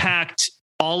impact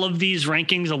all of these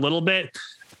rankings a little bit.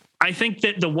 I think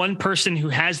that the one person who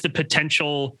has the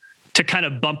potential to kind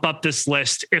of bump up this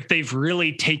list, if they've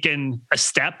really taken a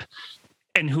step,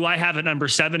 and who I have at number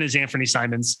 7 is Anthony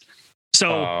Simons.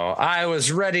 So I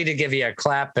was ready to give you a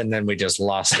clap and then we just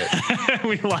lost it.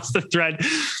 We lost the thread.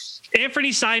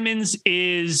 Anthony Simons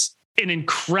is an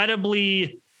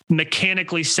incredibly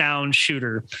mechanically sound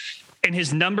shooter. And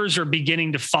his numbers are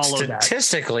beginning to follow that.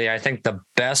 Statistically, I think the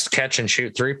best catch and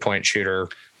shoot 3-point shooter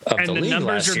of and the league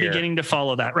numbers last are year. beginning to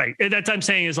follow that. Right. That's what I'm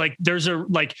saying is like,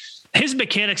 his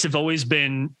mechanics have always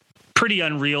been pretty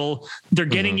unreal. They're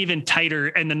getting even tighter,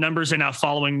 and the numbers are now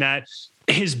following that.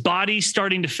 His body's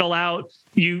starting to fill out.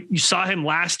 You saw him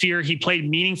last year. He played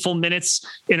meaningful minutes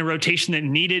in a rotation that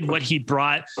needed what he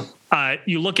brought.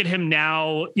 You look at him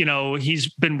now, he's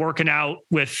been working out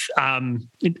with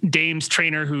Dame's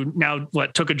trainer, who now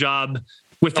took a job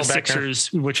with the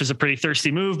Sixers, which is a pretty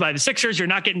thirsty move by the Sixers. You're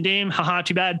not getting Dame. Haha,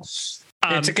 too bad.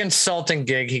 It's a consulting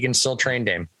gig. He can still train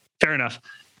Dame. Fair enough.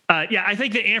 I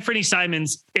think that Anthony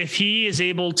Simons, if he is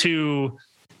able to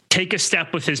take a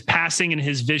step with his passing and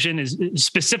his vision, is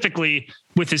specifically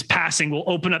with his passing, will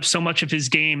open up so much of his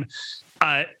game.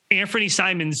 Anthony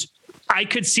Simons, I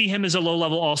could see him as a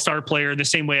low-level all-star player the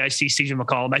same way I see CJ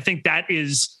McCollum. I think that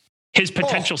is his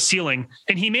potential ceiling,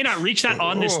 and he may not reach that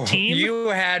on this team. You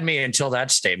had me until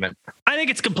that statement. I think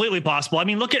it's completely possible. I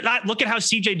mean, look at that. Look at how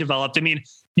CJ developed. I mean,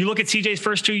 you look at CJ's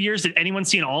first 2 years. Did anyone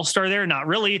see an all-star there? Not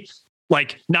really.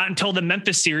 Not until the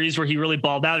Memphis series where he really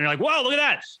balled out. And you're like, wow, look at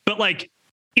that. But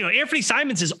Anthony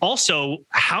Simons is also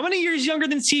how many years younger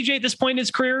than CJ at this point in his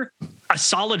career? A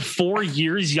solid 4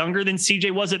 years younger than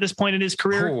CJ was at this point in his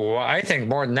career. Ooh, I think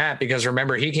more than that, because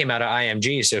remember, he came out of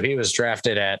IMG, so he was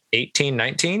drafted at 18,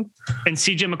 19. And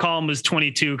CJ McCollum was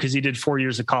 22 because he did 4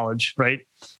 years of college, right?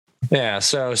 Yeah,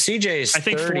 so CJ's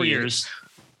 4 years.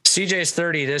 CJ's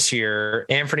 30 this year.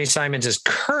 Anthony Simons is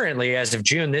currently, as of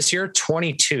June this year,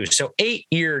 22. So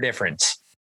 8-year difference.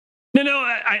 No,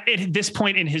 at this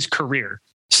point in his career.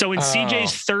 So in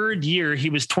CJ's third year, he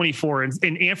was 24. And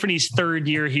in Anthony's third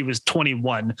year, he was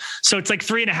 21. So it's like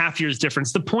 3.5 years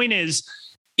difference. The point is,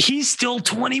 he's still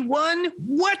 21.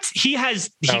 What? He's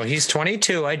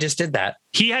 22. I just did that.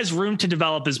 He has room to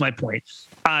develop, is my point.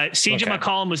 CJ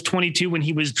McCollum was 22 when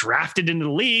he was drafted into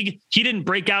the league. He didn't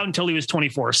break out until he was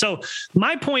 24. So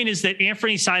my point is that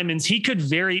Anthony Simons, he could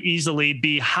very easily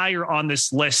be higher on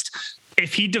this list.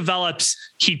 If he develops,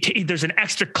 there's an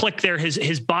extra click there.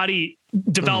 His body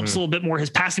develops a little bit more.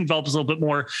 His passing develops a little bit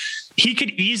more. He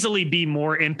could easily be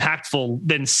more impactful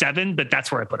than 7, but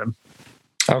that's where I put him.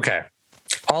 Okay.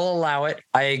 I'll allow it.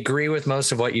 I agree with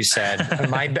most of what you said.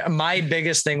 My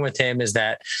biggest thing with him is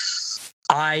that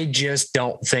I just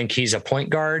don't think he's a point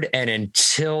guard. And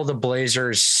until the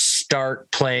Blazers start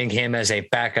playing him as a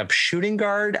backup shooting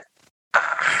guard,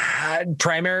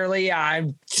 primarily,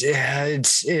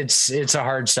 it's a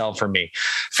hard sell for me.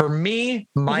 For me,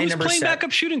 who's number playing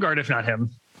backup shooting guard if not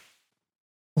him?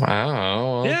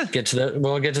 Wow. We'll get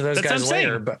to those guys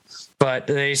later. But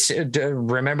they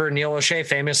remember Neil O'Shea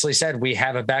famously said, "We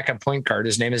have a backup point guard.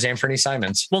 His name is Anthony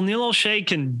Simons." Well, Neil O'Shea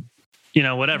can,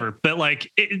 whatever. But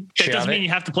it doesn't mean you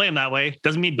have to play him that way.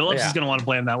 Doesn't mean Billups is going to want to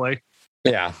play him that way.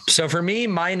 Yeah. So for me,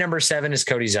 my number 7 is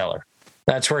Cody Zeller.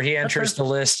 That's where he enters the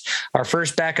list. Our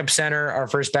first backup center, our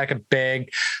first backup big.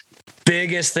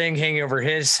 Biggest thing hanging over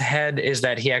his head is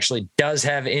that he actually does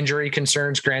have injury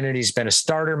concerns. Granted, he's been a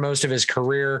starter most of his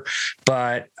career,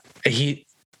 but he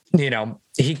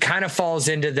kind of falls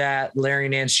into that Larry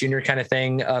Nance Jr. kind of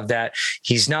thing of that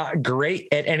he's not great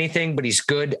at anything, but he's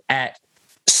good at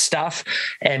stuff.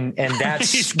 And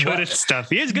that's he's good at stuff.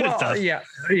 He is good at stuff. Yeah.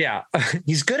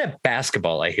 He's good at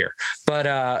basketball, I hear,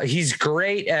 but he's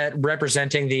great at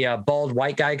representing the bald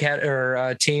white guy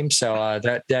team. So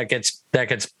that gets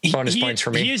bonus points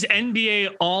for me. He is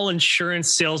NBA all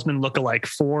insurance salesman lookalike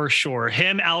for sure.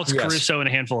 Him, Alex Caruso, and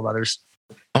a handful of others.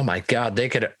 Oh my God,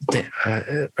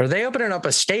 are they opening up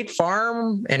a State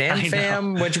Farm and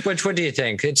AmFam? Which what do you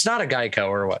think? It's not a Geico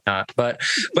or whatnot, but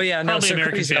yeah, no. So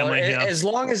American family, as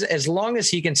long as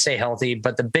he can stay healthy.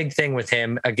 But the big thing with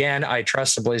him, again, I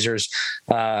trust the Blazers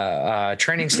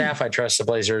training staff. I trust the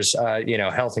Blazers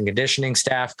health and conditioning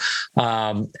staff.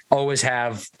 Always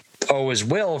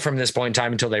will from this point in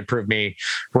time until they prove me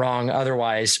wrong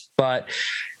otherwise. But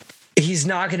he's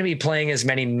not going to be playing as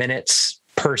many minutes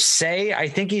per se. I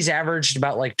think he's averaged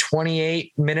about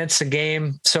 28 minutes a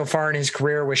game so far in his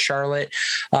career with Charlotte.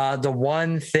 The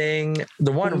one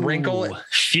wrinkle,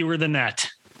 fewer than that.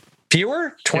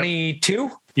 Fewer?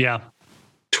 22? Yeah.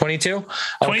 22?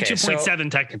 22.7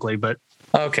 technically, but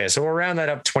Okay, so we'll round that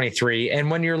up 23.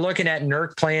 And when you're looking at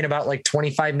Nurk playing about like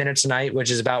 25 minutes a night, which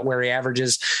is about where he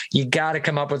averages, you got to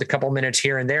come up with a couple minutes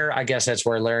here and there. I guess that's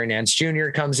where Larry Nance Jr.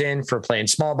 comes in for playing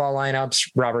small ball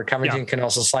lineups. Robert Covington can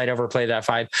also slide over, play that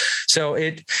 5. So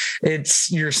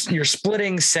it's you're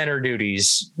splitting center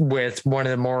duties with one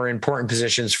of the more important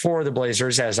positions for the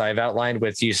Blazers, as I've outlined,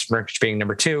 with Jusuf Nurkic being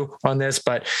number 2 on this.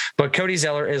 But Cody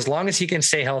Zeller, as long as he can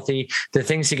stay healthy, the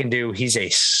things he can do, he's a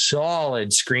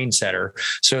solid screen setter.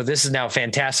 So this is now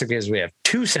fantastic because we have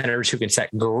 2 centers who can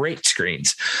set great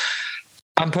screens.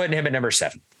 I'm putting him at number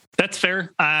 7. That's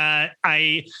fair.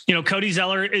 Cody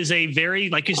Zeller is a very,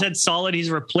 like you said, solid. He's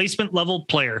a replacement level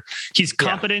player. He's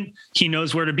competent. Yeah. He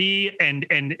knows where to be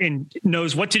and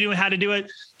knows what to do and how to do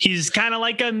it. He's kind of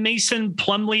like a Mason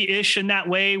Plumlee-ish in that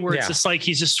way, where it's just like,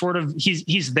 he's just sort of,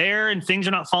 he's there and things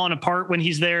are not falling apart when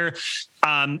he's there.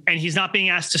 And he's not being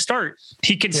asked to start.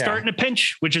 He can start in a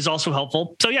pinch, which is also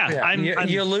helpful. So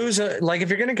you lose if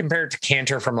you're going to compare it to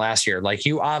Cantor from last year, like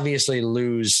you obviously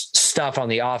lose stuff on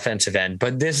the offensive end,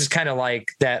 but this is kind of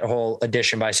like that whole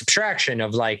addition by subtraction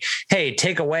of like, hey,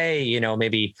 take away,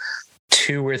 maybe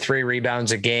 2 or 3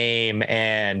 rebounds a game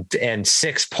and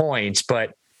 6 points,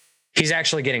 but he's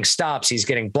actually getting stops. He's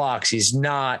getting blocks. He's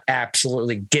not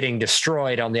absolutely getting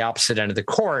destroyed on the opposite end of the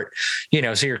court,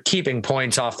 so you're keeping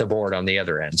points off the board on the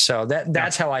other end. So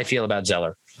that's how I feel about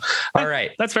Zeller. All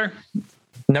right. That's fair.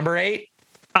 Number 8.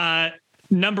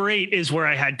 Number 8 is where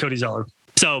I had Cody Zeller.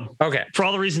 So for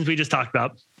all the reasons we just talked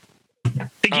about,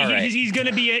 he's going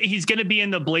to be in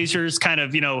the Blazers kind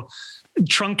of,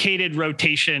 truncated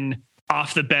rotation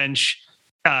off the bench.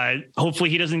 Hopefully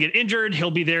he doesn't get injured.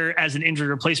 He'll be there as an injury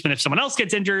replacement. If someone else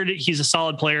gets injured, he's a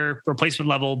solid player, replacement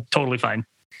level, totally fine.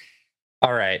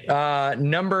 All right.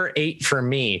 Number 8 for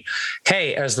me.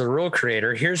 Hey, as the rule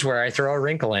creator, here's where I throw a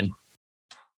wrinkle in.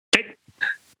 Okay.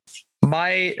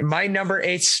 My number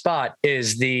 8 spot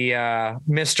is the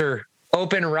Mr.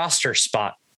 Open roster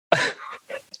spot.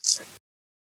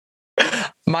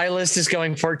 My list is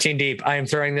going 14 deep. I am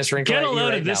throwing this wrinkle. Get a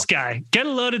load of this guy. Get a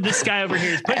load of this guy over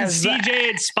here. He's putting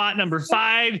CJ at spot number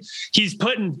 5. He's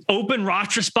putting open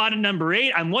roster spot at number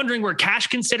 8. I'm wondering where cash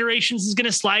considerations is going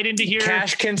to slide into here.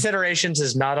 Cash considerations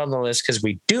is not on the list because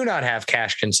we do not have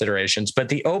cash considerations, but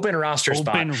the open roster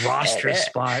spot.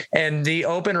 And the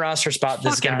open roster spot.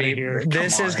 This is going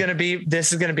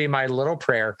to be my little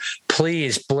prayer.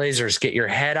 Please, Blazers, get your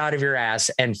head out of your ass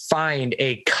and find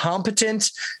a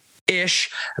competent-ish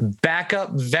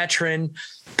backup veteran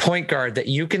point guard that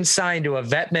you can sign to a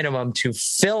vet minimum to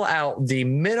fill out the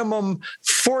minimum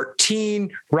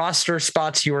 14 roster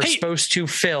spots you are supposed to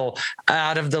fill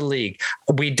out of the league.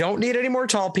 We don't need any more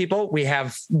tall people.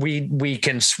 We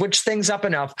can switch things up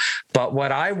enough, but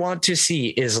what I want to see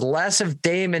is less of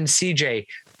Dame and CJ,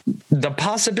 the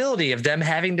possibility of them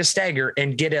having to stagger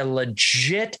and get a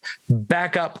legit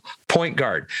backup point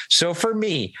guard. So for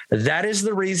me, that is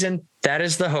the reason, that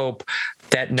is the hope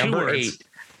that number 8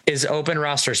 is open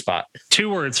roster spot.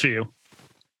 2 words for you.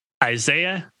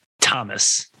 Isaiah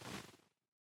Thomas.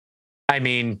 I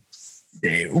mean,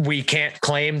 we can't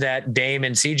claim that Dame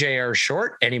and CJ are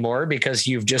short anymore because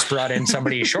you've just brought in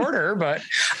somebody shorter, but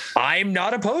I'm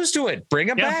not opposed to it. Bring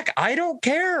him back. I don't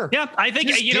care. Yeah, I think,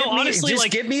 honestly,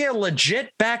 give me a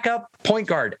legit backup point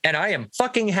guard and I am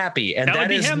fucking happy. And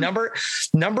that is him.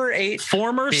 number 8.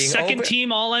 Former second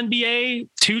team All-NBA,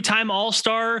 2-time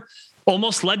All-Star,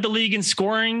 almost led the league in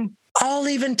scoring. I'll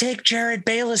even take Jared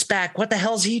Bayless back. What the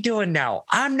hell's he doing now?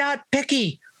 I'm not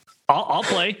picky. I'll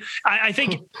play. I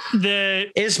think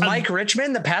is Mike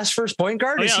Richmond the pass first point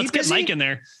guard? Is he let's busy? Get Mike in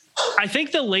there. I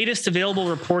think the latest available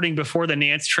reporting before the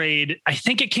Nance trade, I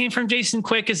think it came from Jason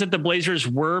Quick, is that the Blazers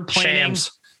were planning.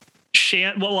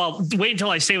 Well, I'll wait until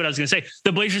I say what I was going to say.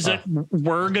 The Blazers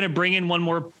were going to bring in one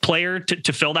more player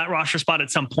to fill that roster spot at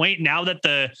some point. Now that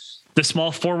the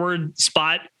small forward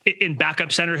spot in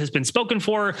backup center has been spoken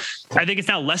for, I think it's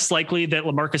now less likely that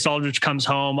LaMarcus Aldridge comes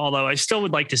home, although I still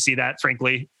would like to see that,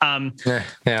 frankly. I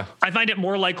find it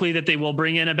more likely that they will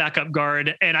bring in a backup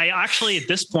guard. And I actually, at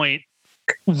this point,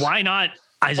 why not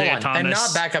Isaiah Thomas? And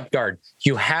not backup guard.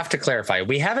 You have to clarify.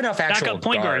 We have enough actual backup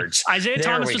point guards. Isaiah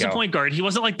Thomas was a point guard. He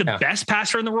wasn't like the best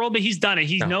passer in the world, but he's done it.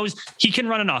 He knows he can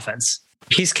run an offense.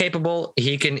 He's capable.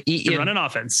 He can run an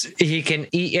offense. He can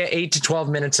eat 8 to 12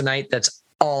 minutes a night. That's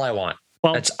all I want.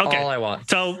 Well, that's all I want.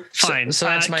 So fine. So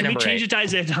that's my number 8. Can we change it to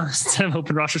Isaiah Thomas instead of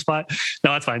open roster spot?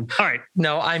 No, that's fine. All right.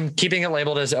 No, I'm keeping it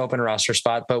labeled as open roster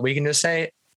spot, but we can just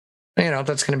say,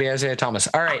 that's going to be Isaiah Thomas.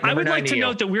 All right. I would like to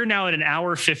note that we're now at an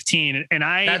hour 15 and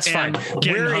that's fine.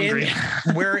 We're hungry.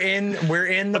 We're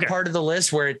in the part of the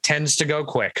list where it tends to go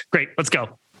quick. Great. Let's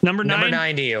go. Number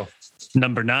 9 to you.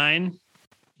 Number 9.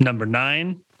 Number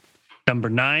nine.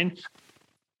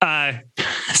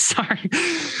 Sorry.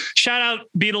 Shout out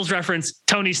Beatles reference,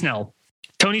 Tony Snell.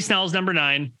 Tony Snell's number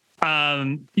 9.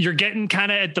 You're getting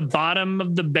kind of at the bottom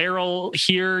of the barrel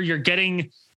here. You're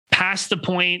getting past the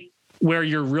point where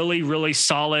you're really, really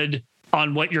solid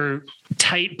on what your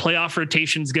tight playoff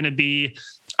rotation is going to be.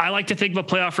 I like to think of a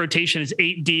playoff rotation as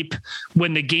 8 deep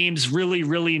when the games really,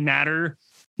 really matter.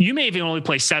 You may even only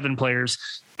play 7 players.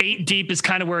 8 deep is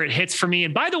kind of where it hits for me.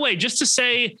 And by the way, just to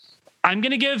say, I'm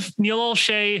going to give Neil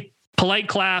Olshey polite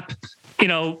clap.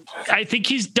 I think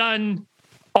he's done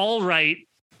all right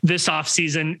this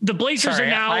offseason. The Blazers are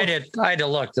now. I had to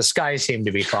look. The sky seemed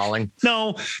to be falling.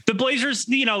 No, the Blazers,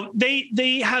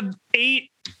 they have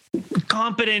 8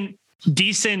 competent,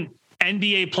 decent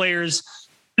NBA players.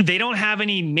 They don't have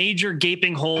any major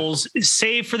gaping holes,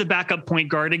 save for the backup point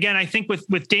guard. Again, I think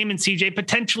with Dame and CJ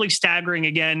potentially staggering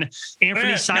again,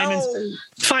 Anthony Simons,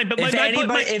 fine. But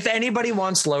if anybody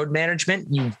wants load management,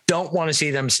 you don't want to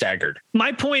see them staggered.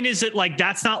 My point is that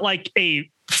that's not like a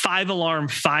 5-alarm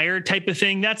fire type of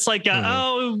thing. That's like,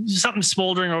 something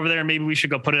smoldering over there. Maybe we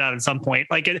should go put it out at some point.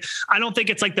 I don't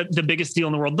think it's like the biggest deal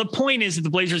in the world. The point is that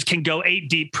the Blazers can go 8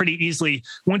 deep pretty easily.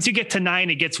 Once you get to 9,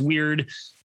 it gets weird.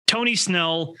 Tony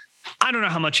Snell, I don't know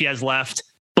how much he has left.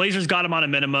 Blazers got him on a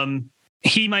minimum.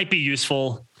 He might be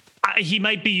useful. He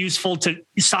might be useful to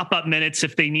sop up minutes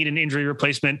if they need an injury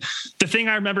replacement. The thing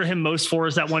I remember him most for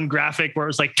is that one graphic where it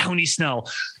was like Tony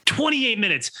Snell, 28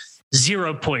 minutes,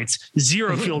 0 points,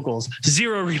 0 field goals,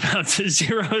 0 rebounds,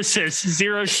 0 assists,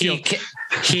 0 steals.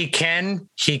 He can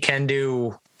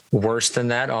do worse than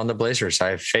that on the Blazers. I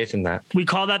have faith in that. We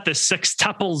call that the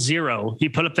sextuple 0. He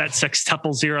put up that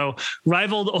sextuple 0,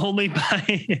 rivaled only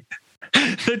by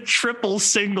the triple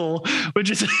single, which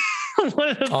is one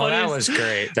of the funniest. That was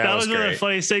great. That was one of the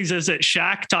funniest things. Is it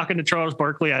Shaq talking to Charles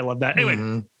Barkley? I love that.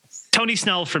 Anyway, Tony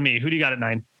Snell for me. Who do you got at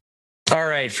 9? All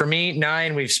right. For me,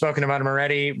 9, we've spoken about him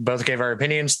already. Both gave our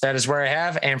opinions. That is where I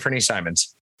have Anthony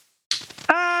Simons.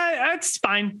 That's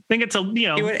fine. I think it's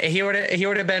he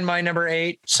would have been my number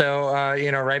 8. So,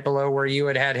 right below where you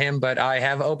had him, but I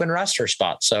have open roster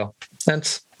spot. So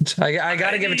I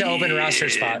got to give it to open roster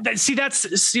spot.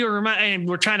 And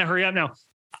we're trying to hurry up now.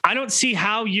 I don't see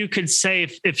how you could say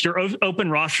if your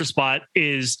open roster spot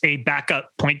is a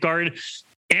backup point guard,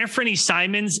 Anthony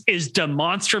Simons is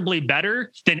demonstrably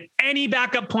better than any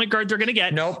backup point guard they're going to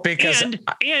get. Nope, because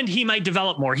and he might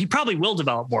develop more. He probably will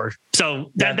develop more.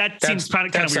 So that seems kind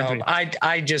of weird.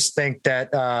 I just think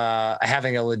that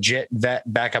having a legit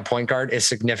backup point guard is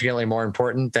significantly more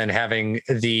important than having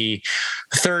the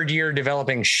third-year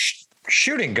developing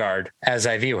shooting guard, as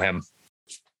I view him.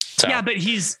 So. Yeah, but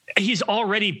he's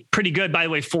already pretty good. By the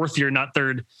way, 4th year, not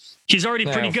 3rd. He's already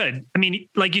pretty good. I mean,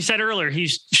 like you said earlier,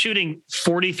 he's shooting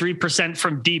 43%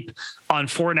 from deep on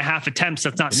 4.5 attempts.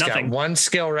 That's not nothing. Got one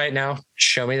skill right now.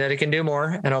 Show me that he can do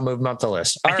more, and I'll move him up the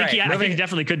list. I think he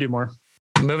definitely could do more.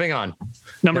 Moving on.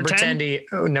 Number 10 to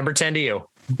you.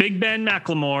 Big Ben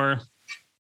McLemore.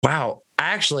 Wow.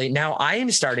 Actually, now I am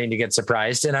starting to get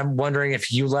surprised, and I'm wondering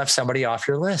if you left somebody off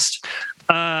your list.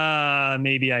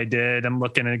 Maybe I did. I'm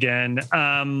looking again.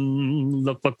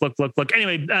 Look.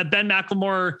 Anyway, Ben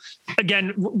McLemore,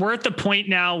 again, we're at the point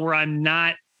now where I'm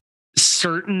not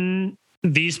certain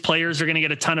these players are going to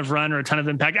get a ton of run or a ton of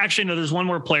impact. Actually, no, there's one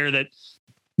more player that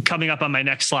coming up on my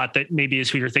next slot that maybe is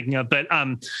who you're thinking of. But,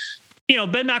 Ben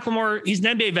McLemore, he's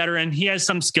an NBA veteran. He has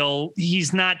some skill.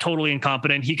 He's not totally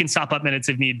incompetent. He can stop up minutes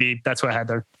if need be. That's what I had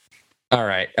there. All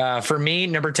right. For me,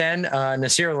 number 10,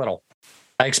 Nasir Little.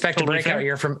 I expect a breakout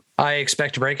year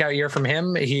from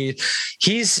him.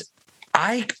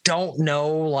 I don't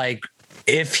know,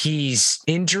 if he's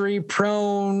injury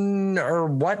prone or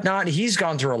whatnot. He's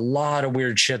gone through a lot of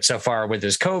weird shit so far with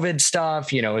his COVID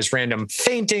stuff, his random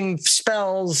fainting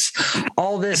spells,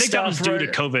 all this stuff. I think that was due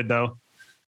to COVID though.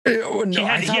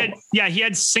 He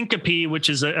had syncope, which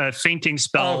is a fainting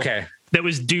spell. Okay. That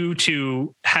was due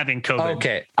to having COVID.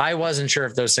 Okay. I wasn't sure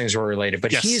if those things were related,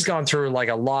 but he's gone through a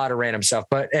lot of random stuff.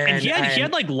 And he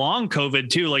had long COVID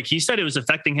too. He said it was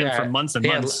affecting him for months and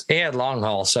months. He had long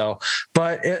haul.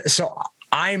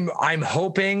 I'm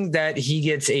hoping that he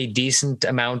gets a decent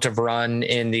amount of run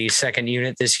in the second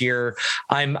unit this year.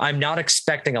 I'm not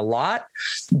expecting a lot,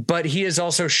 but he has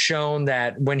also shown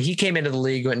that when he came into the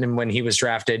league and when he was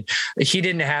drafted, he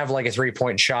didn't have a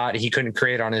 3-point shot. He couldn't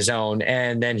create on his own.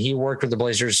 And then he worked with the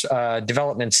Blazers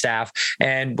development staff.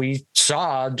 And we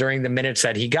saw during the minutes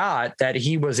that he got that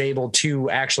he was able to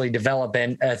actually develop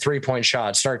a 3-point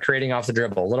shot, start creating off the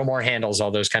dribble, a little more handles,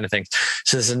 all those kind of things.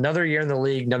 So this is another year in the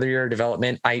league, another year of development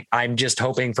development. I'm just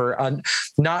hoping for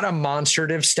not a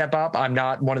monstrative step up. I'm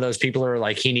not one of those people who are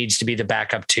like, he needs to be the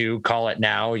backup 2, call it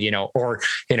now, or,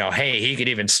 hey, he could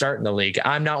even start in the league.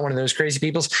 I'm not one of those crazy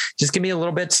people. Just give me a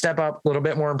little bit step up, a little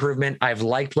bit more improvement. I've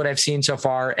liked what I've seen so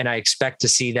far, and I expect to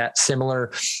see that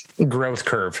similar growth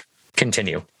curve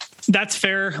continue. That's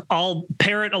fair. I'll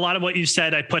parrot a lot of what you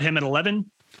said. I put him at 11.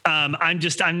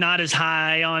 I'm not as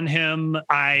high on him.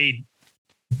 I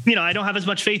don't have as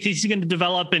much faith he's going to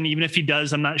develop. And even if he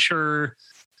does, I'm not sure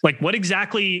what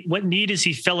need is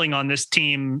he filling on this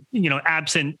team,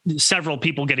 absent several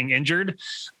people getting injured.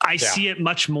 I see it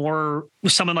much more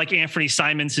with someone like Anthony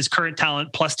Simons, his current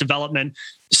talent plus development,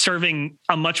 serving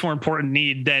a much more important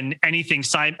need than anything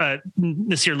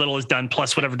Nasir Little has done,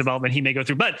 plus whatever development he may go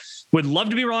through. But would love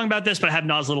to be wrong about this, but I have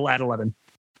Nas Little at 11.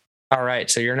 All right.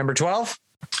 So you're number 12?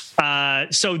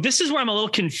 So this is where I'm a little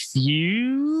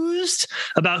confused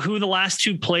about who the last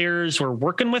 2 players we're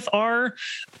working with are.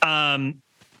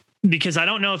 Because I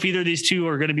don't know if either of these 2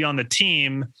 are going to be on the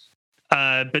team.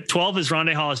 But 12 is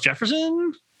Rondae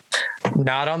Hollis-Jefferson.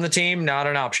 Not on the team, not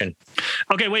an option.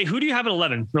 Okay, wait, who do you have at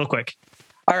 11 real quick?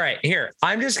 All right, here.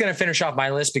 I'm just going to finish off my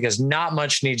list because not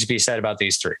much needs to be said about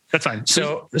these 3. That's fine.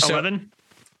 So 11?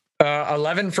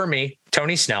 11 for me,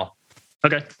 Tony Snell.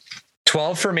 Okay.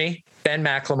 12 for me, Ben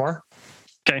McLemore.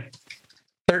 Okay.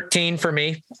 13 for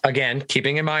me, again,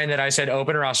 keeping in mind that I said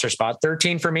open roster spot.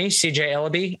 13 for me, CJ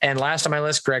Ellaby. And last on my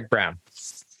list, Greg Brown.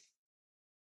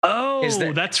 Oh,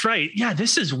 that's right. Yeah,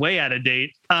 this is way out of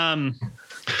date.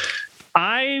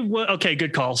 Okay,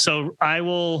 good call. So I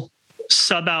will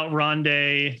sub out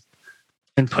Rondae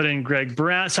and put in Greg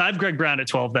Brown. So I have Greg Brown at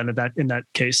 12 then in that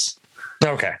case.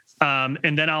 Okay.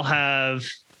 And then I'll have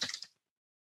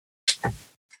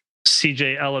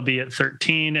CJ Ellaby at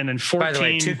 13 and then 14. By the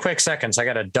way, 2 quick seconds. I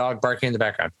got a dog barking in the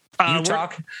background.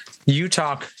 You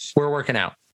talk. We're working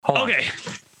out. Hold on. Okay.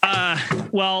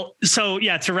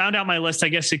 To round out my list, I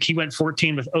guess he went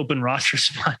 14 with open roster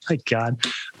spot. My God.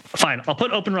 Fine. I'll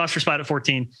put open roster spot at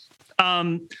 14.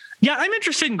 I'm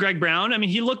interested in Greg Brown. I mean,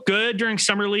 he looked good during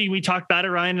Summer League. We talked about it,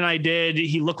 Ryan and I did.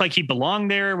 He looked like he belonged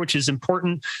there, which is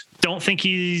important. Don't think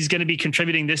he's going to be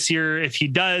contributing this year. If he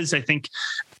does, I think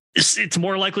it's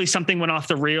more likely something went off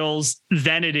the rails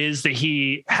than it is that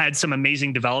he had some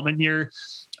amazing development year.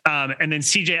 And then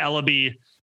CJ Ellaby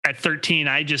at 13,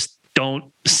 I just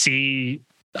don't think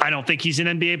he's an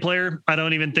NBA player. I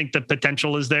don't even think the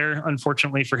potential is there,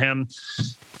 unfortunately for him.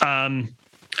 I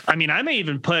may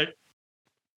even put,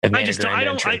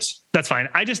 that's fine.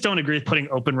 I just don't agree with putting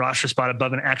open roster spot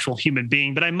above an actual human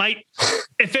being, but I might,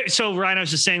 Ryan, I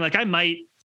was just saying,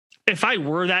 if I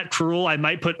were that cruel, I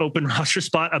might put open roster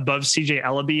spot above CJ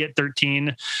Ellaby at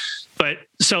 13. But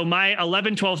so my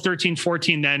 11, 12, 13,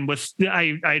 14, then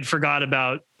I'd forgot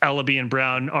about Ellaby and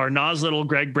Brown are Nas Little,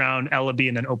 Greg Brown, Ellaby,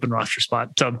 and then open roster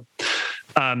spot. So,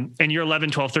 and your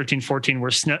 11, 12, 13, 14 were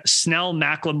Snell,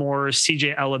 McLemore,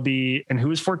 CJ Ellaby, and who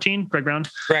was 14? Greg Brown?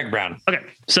 Greg Brown. Okay.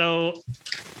 So,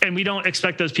 and we don't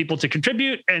expect those people to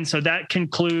contribute. And so that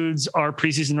concludes our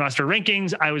preseason roster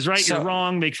rankings. I was right. You're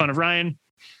wrong. Make fun of Ryan.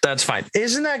 That's fine.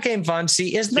 Isn't that game fun?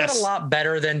 See, isn't that a lot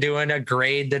better than doing a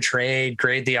grade the trade,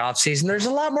 grade the offseason? There's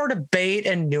a lot more debate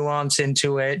and nuance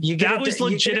into it. You get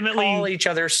legitimately call each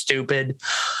other stupid.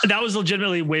 That was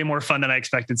legitimately way more fun than I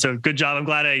expected. So good job. I'm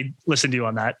glad I listened to you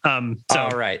on that. All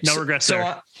right. No regrets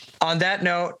there. On that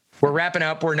note, we're wrapping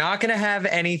up. We're not going to have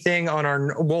anything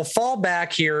we'll fall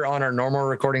back here on our normal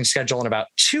recording schedule in about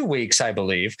 2 weeks, I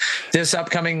believe. This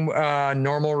upcoming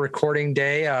normal recording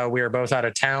day, we are both out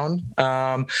of town.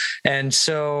 And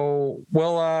so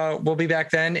we'll be back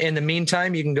then. In the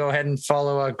meantime, you can go ahead and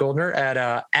follow Goldner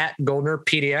at Goldner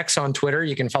PDX on Twitter.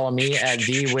 You can follow me at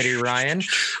The Witty Ryan.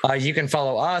 You can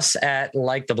follow us at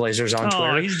Like the Blazers on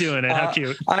Twitter. Oh, he's doing it. How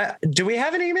cute. Do we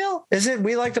have an email? Is it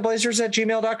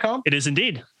WeLikeTheBlazers@gmail.com? It is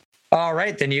indeed. All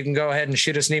right, then you can go ahead and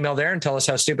shoot us an email there and tell us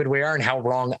how stupid we are and how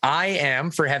wrong I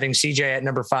am for having CJ at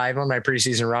number 5 on my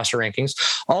preseason roster rankings.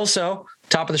 Also,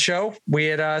 top of the show, we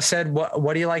had said,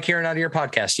 what do you like hearing out of your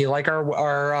podcast? Do you like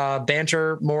our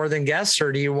banter more than guests,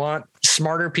 or do you want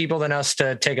smarter people than us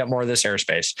to take up more of this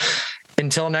airspace?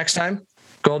 Until next time,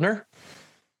 Goldner.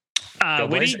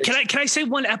 Witty, can I say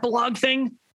one epilogue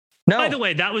thing? No. By the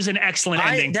way, that was an excellent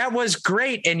ending. That was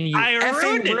great, and you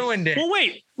ruined it. Well,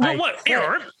 wait.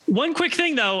 One quick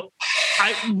thing, though.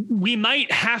 We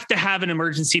might have to have an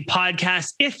emergency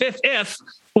podcast if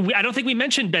I don't think we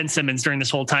mentioned Ben Simmons during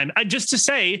this whole time. Just to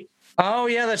say, Oh,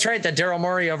 yeah, that's right. That Daryl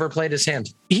Morey overplayed his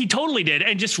hand. He totally did.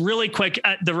 And just really quick,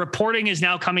 the reporting is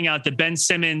now coming out that Ben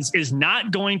Simmons is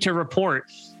not going to report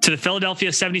to the Philadelphia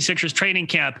 76ers training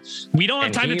camp. We don't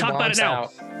have time to talk about it now.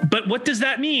 But what does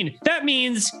that mean? That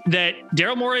means that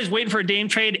Daryl Morey is waiting for a Dame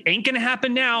trade. Ain't going to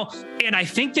happen now. And I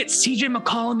think that CJ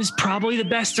McCollum is probably the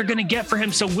best they're going to get for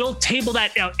him. So we'll table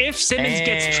that now. If Simmons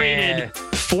gets traded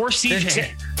for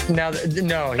CJ. No,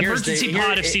 here's emergency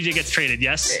pod if CJ gets traded.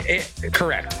 Yes,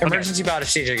 correct. Emergency pod if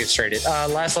CJ gets traded.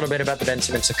 Last little bit about the Ben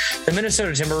Simmons. The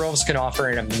Minnesota Timberwolves can offer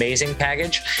an amazing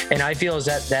package, and I feel as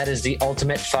that is the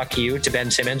ultimate fuck you to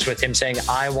Ben Simmons, with him saying,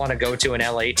 "I want to go to an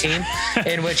LA team,"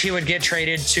 in which he would get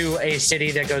traded to a city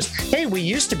that goes, "Hey, we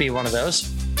used to be one of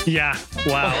those." Yeah.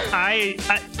 Wow.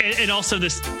 And also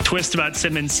this twist about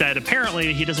Simmons said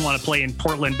apparently he doesn't want to play in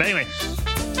Portland. But anyway,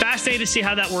 fascinated to see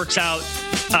how that works out.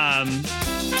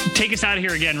 Take us out of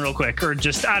here again real quick, or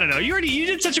just, I don't know. You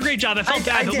did such a great job. I felt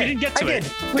bad, but we didn't get to it.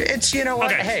 It's, you know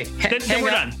what? Okay. Hey, then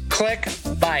we're done. Click.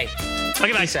 Bye.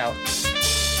 Okay, bye. Peace out.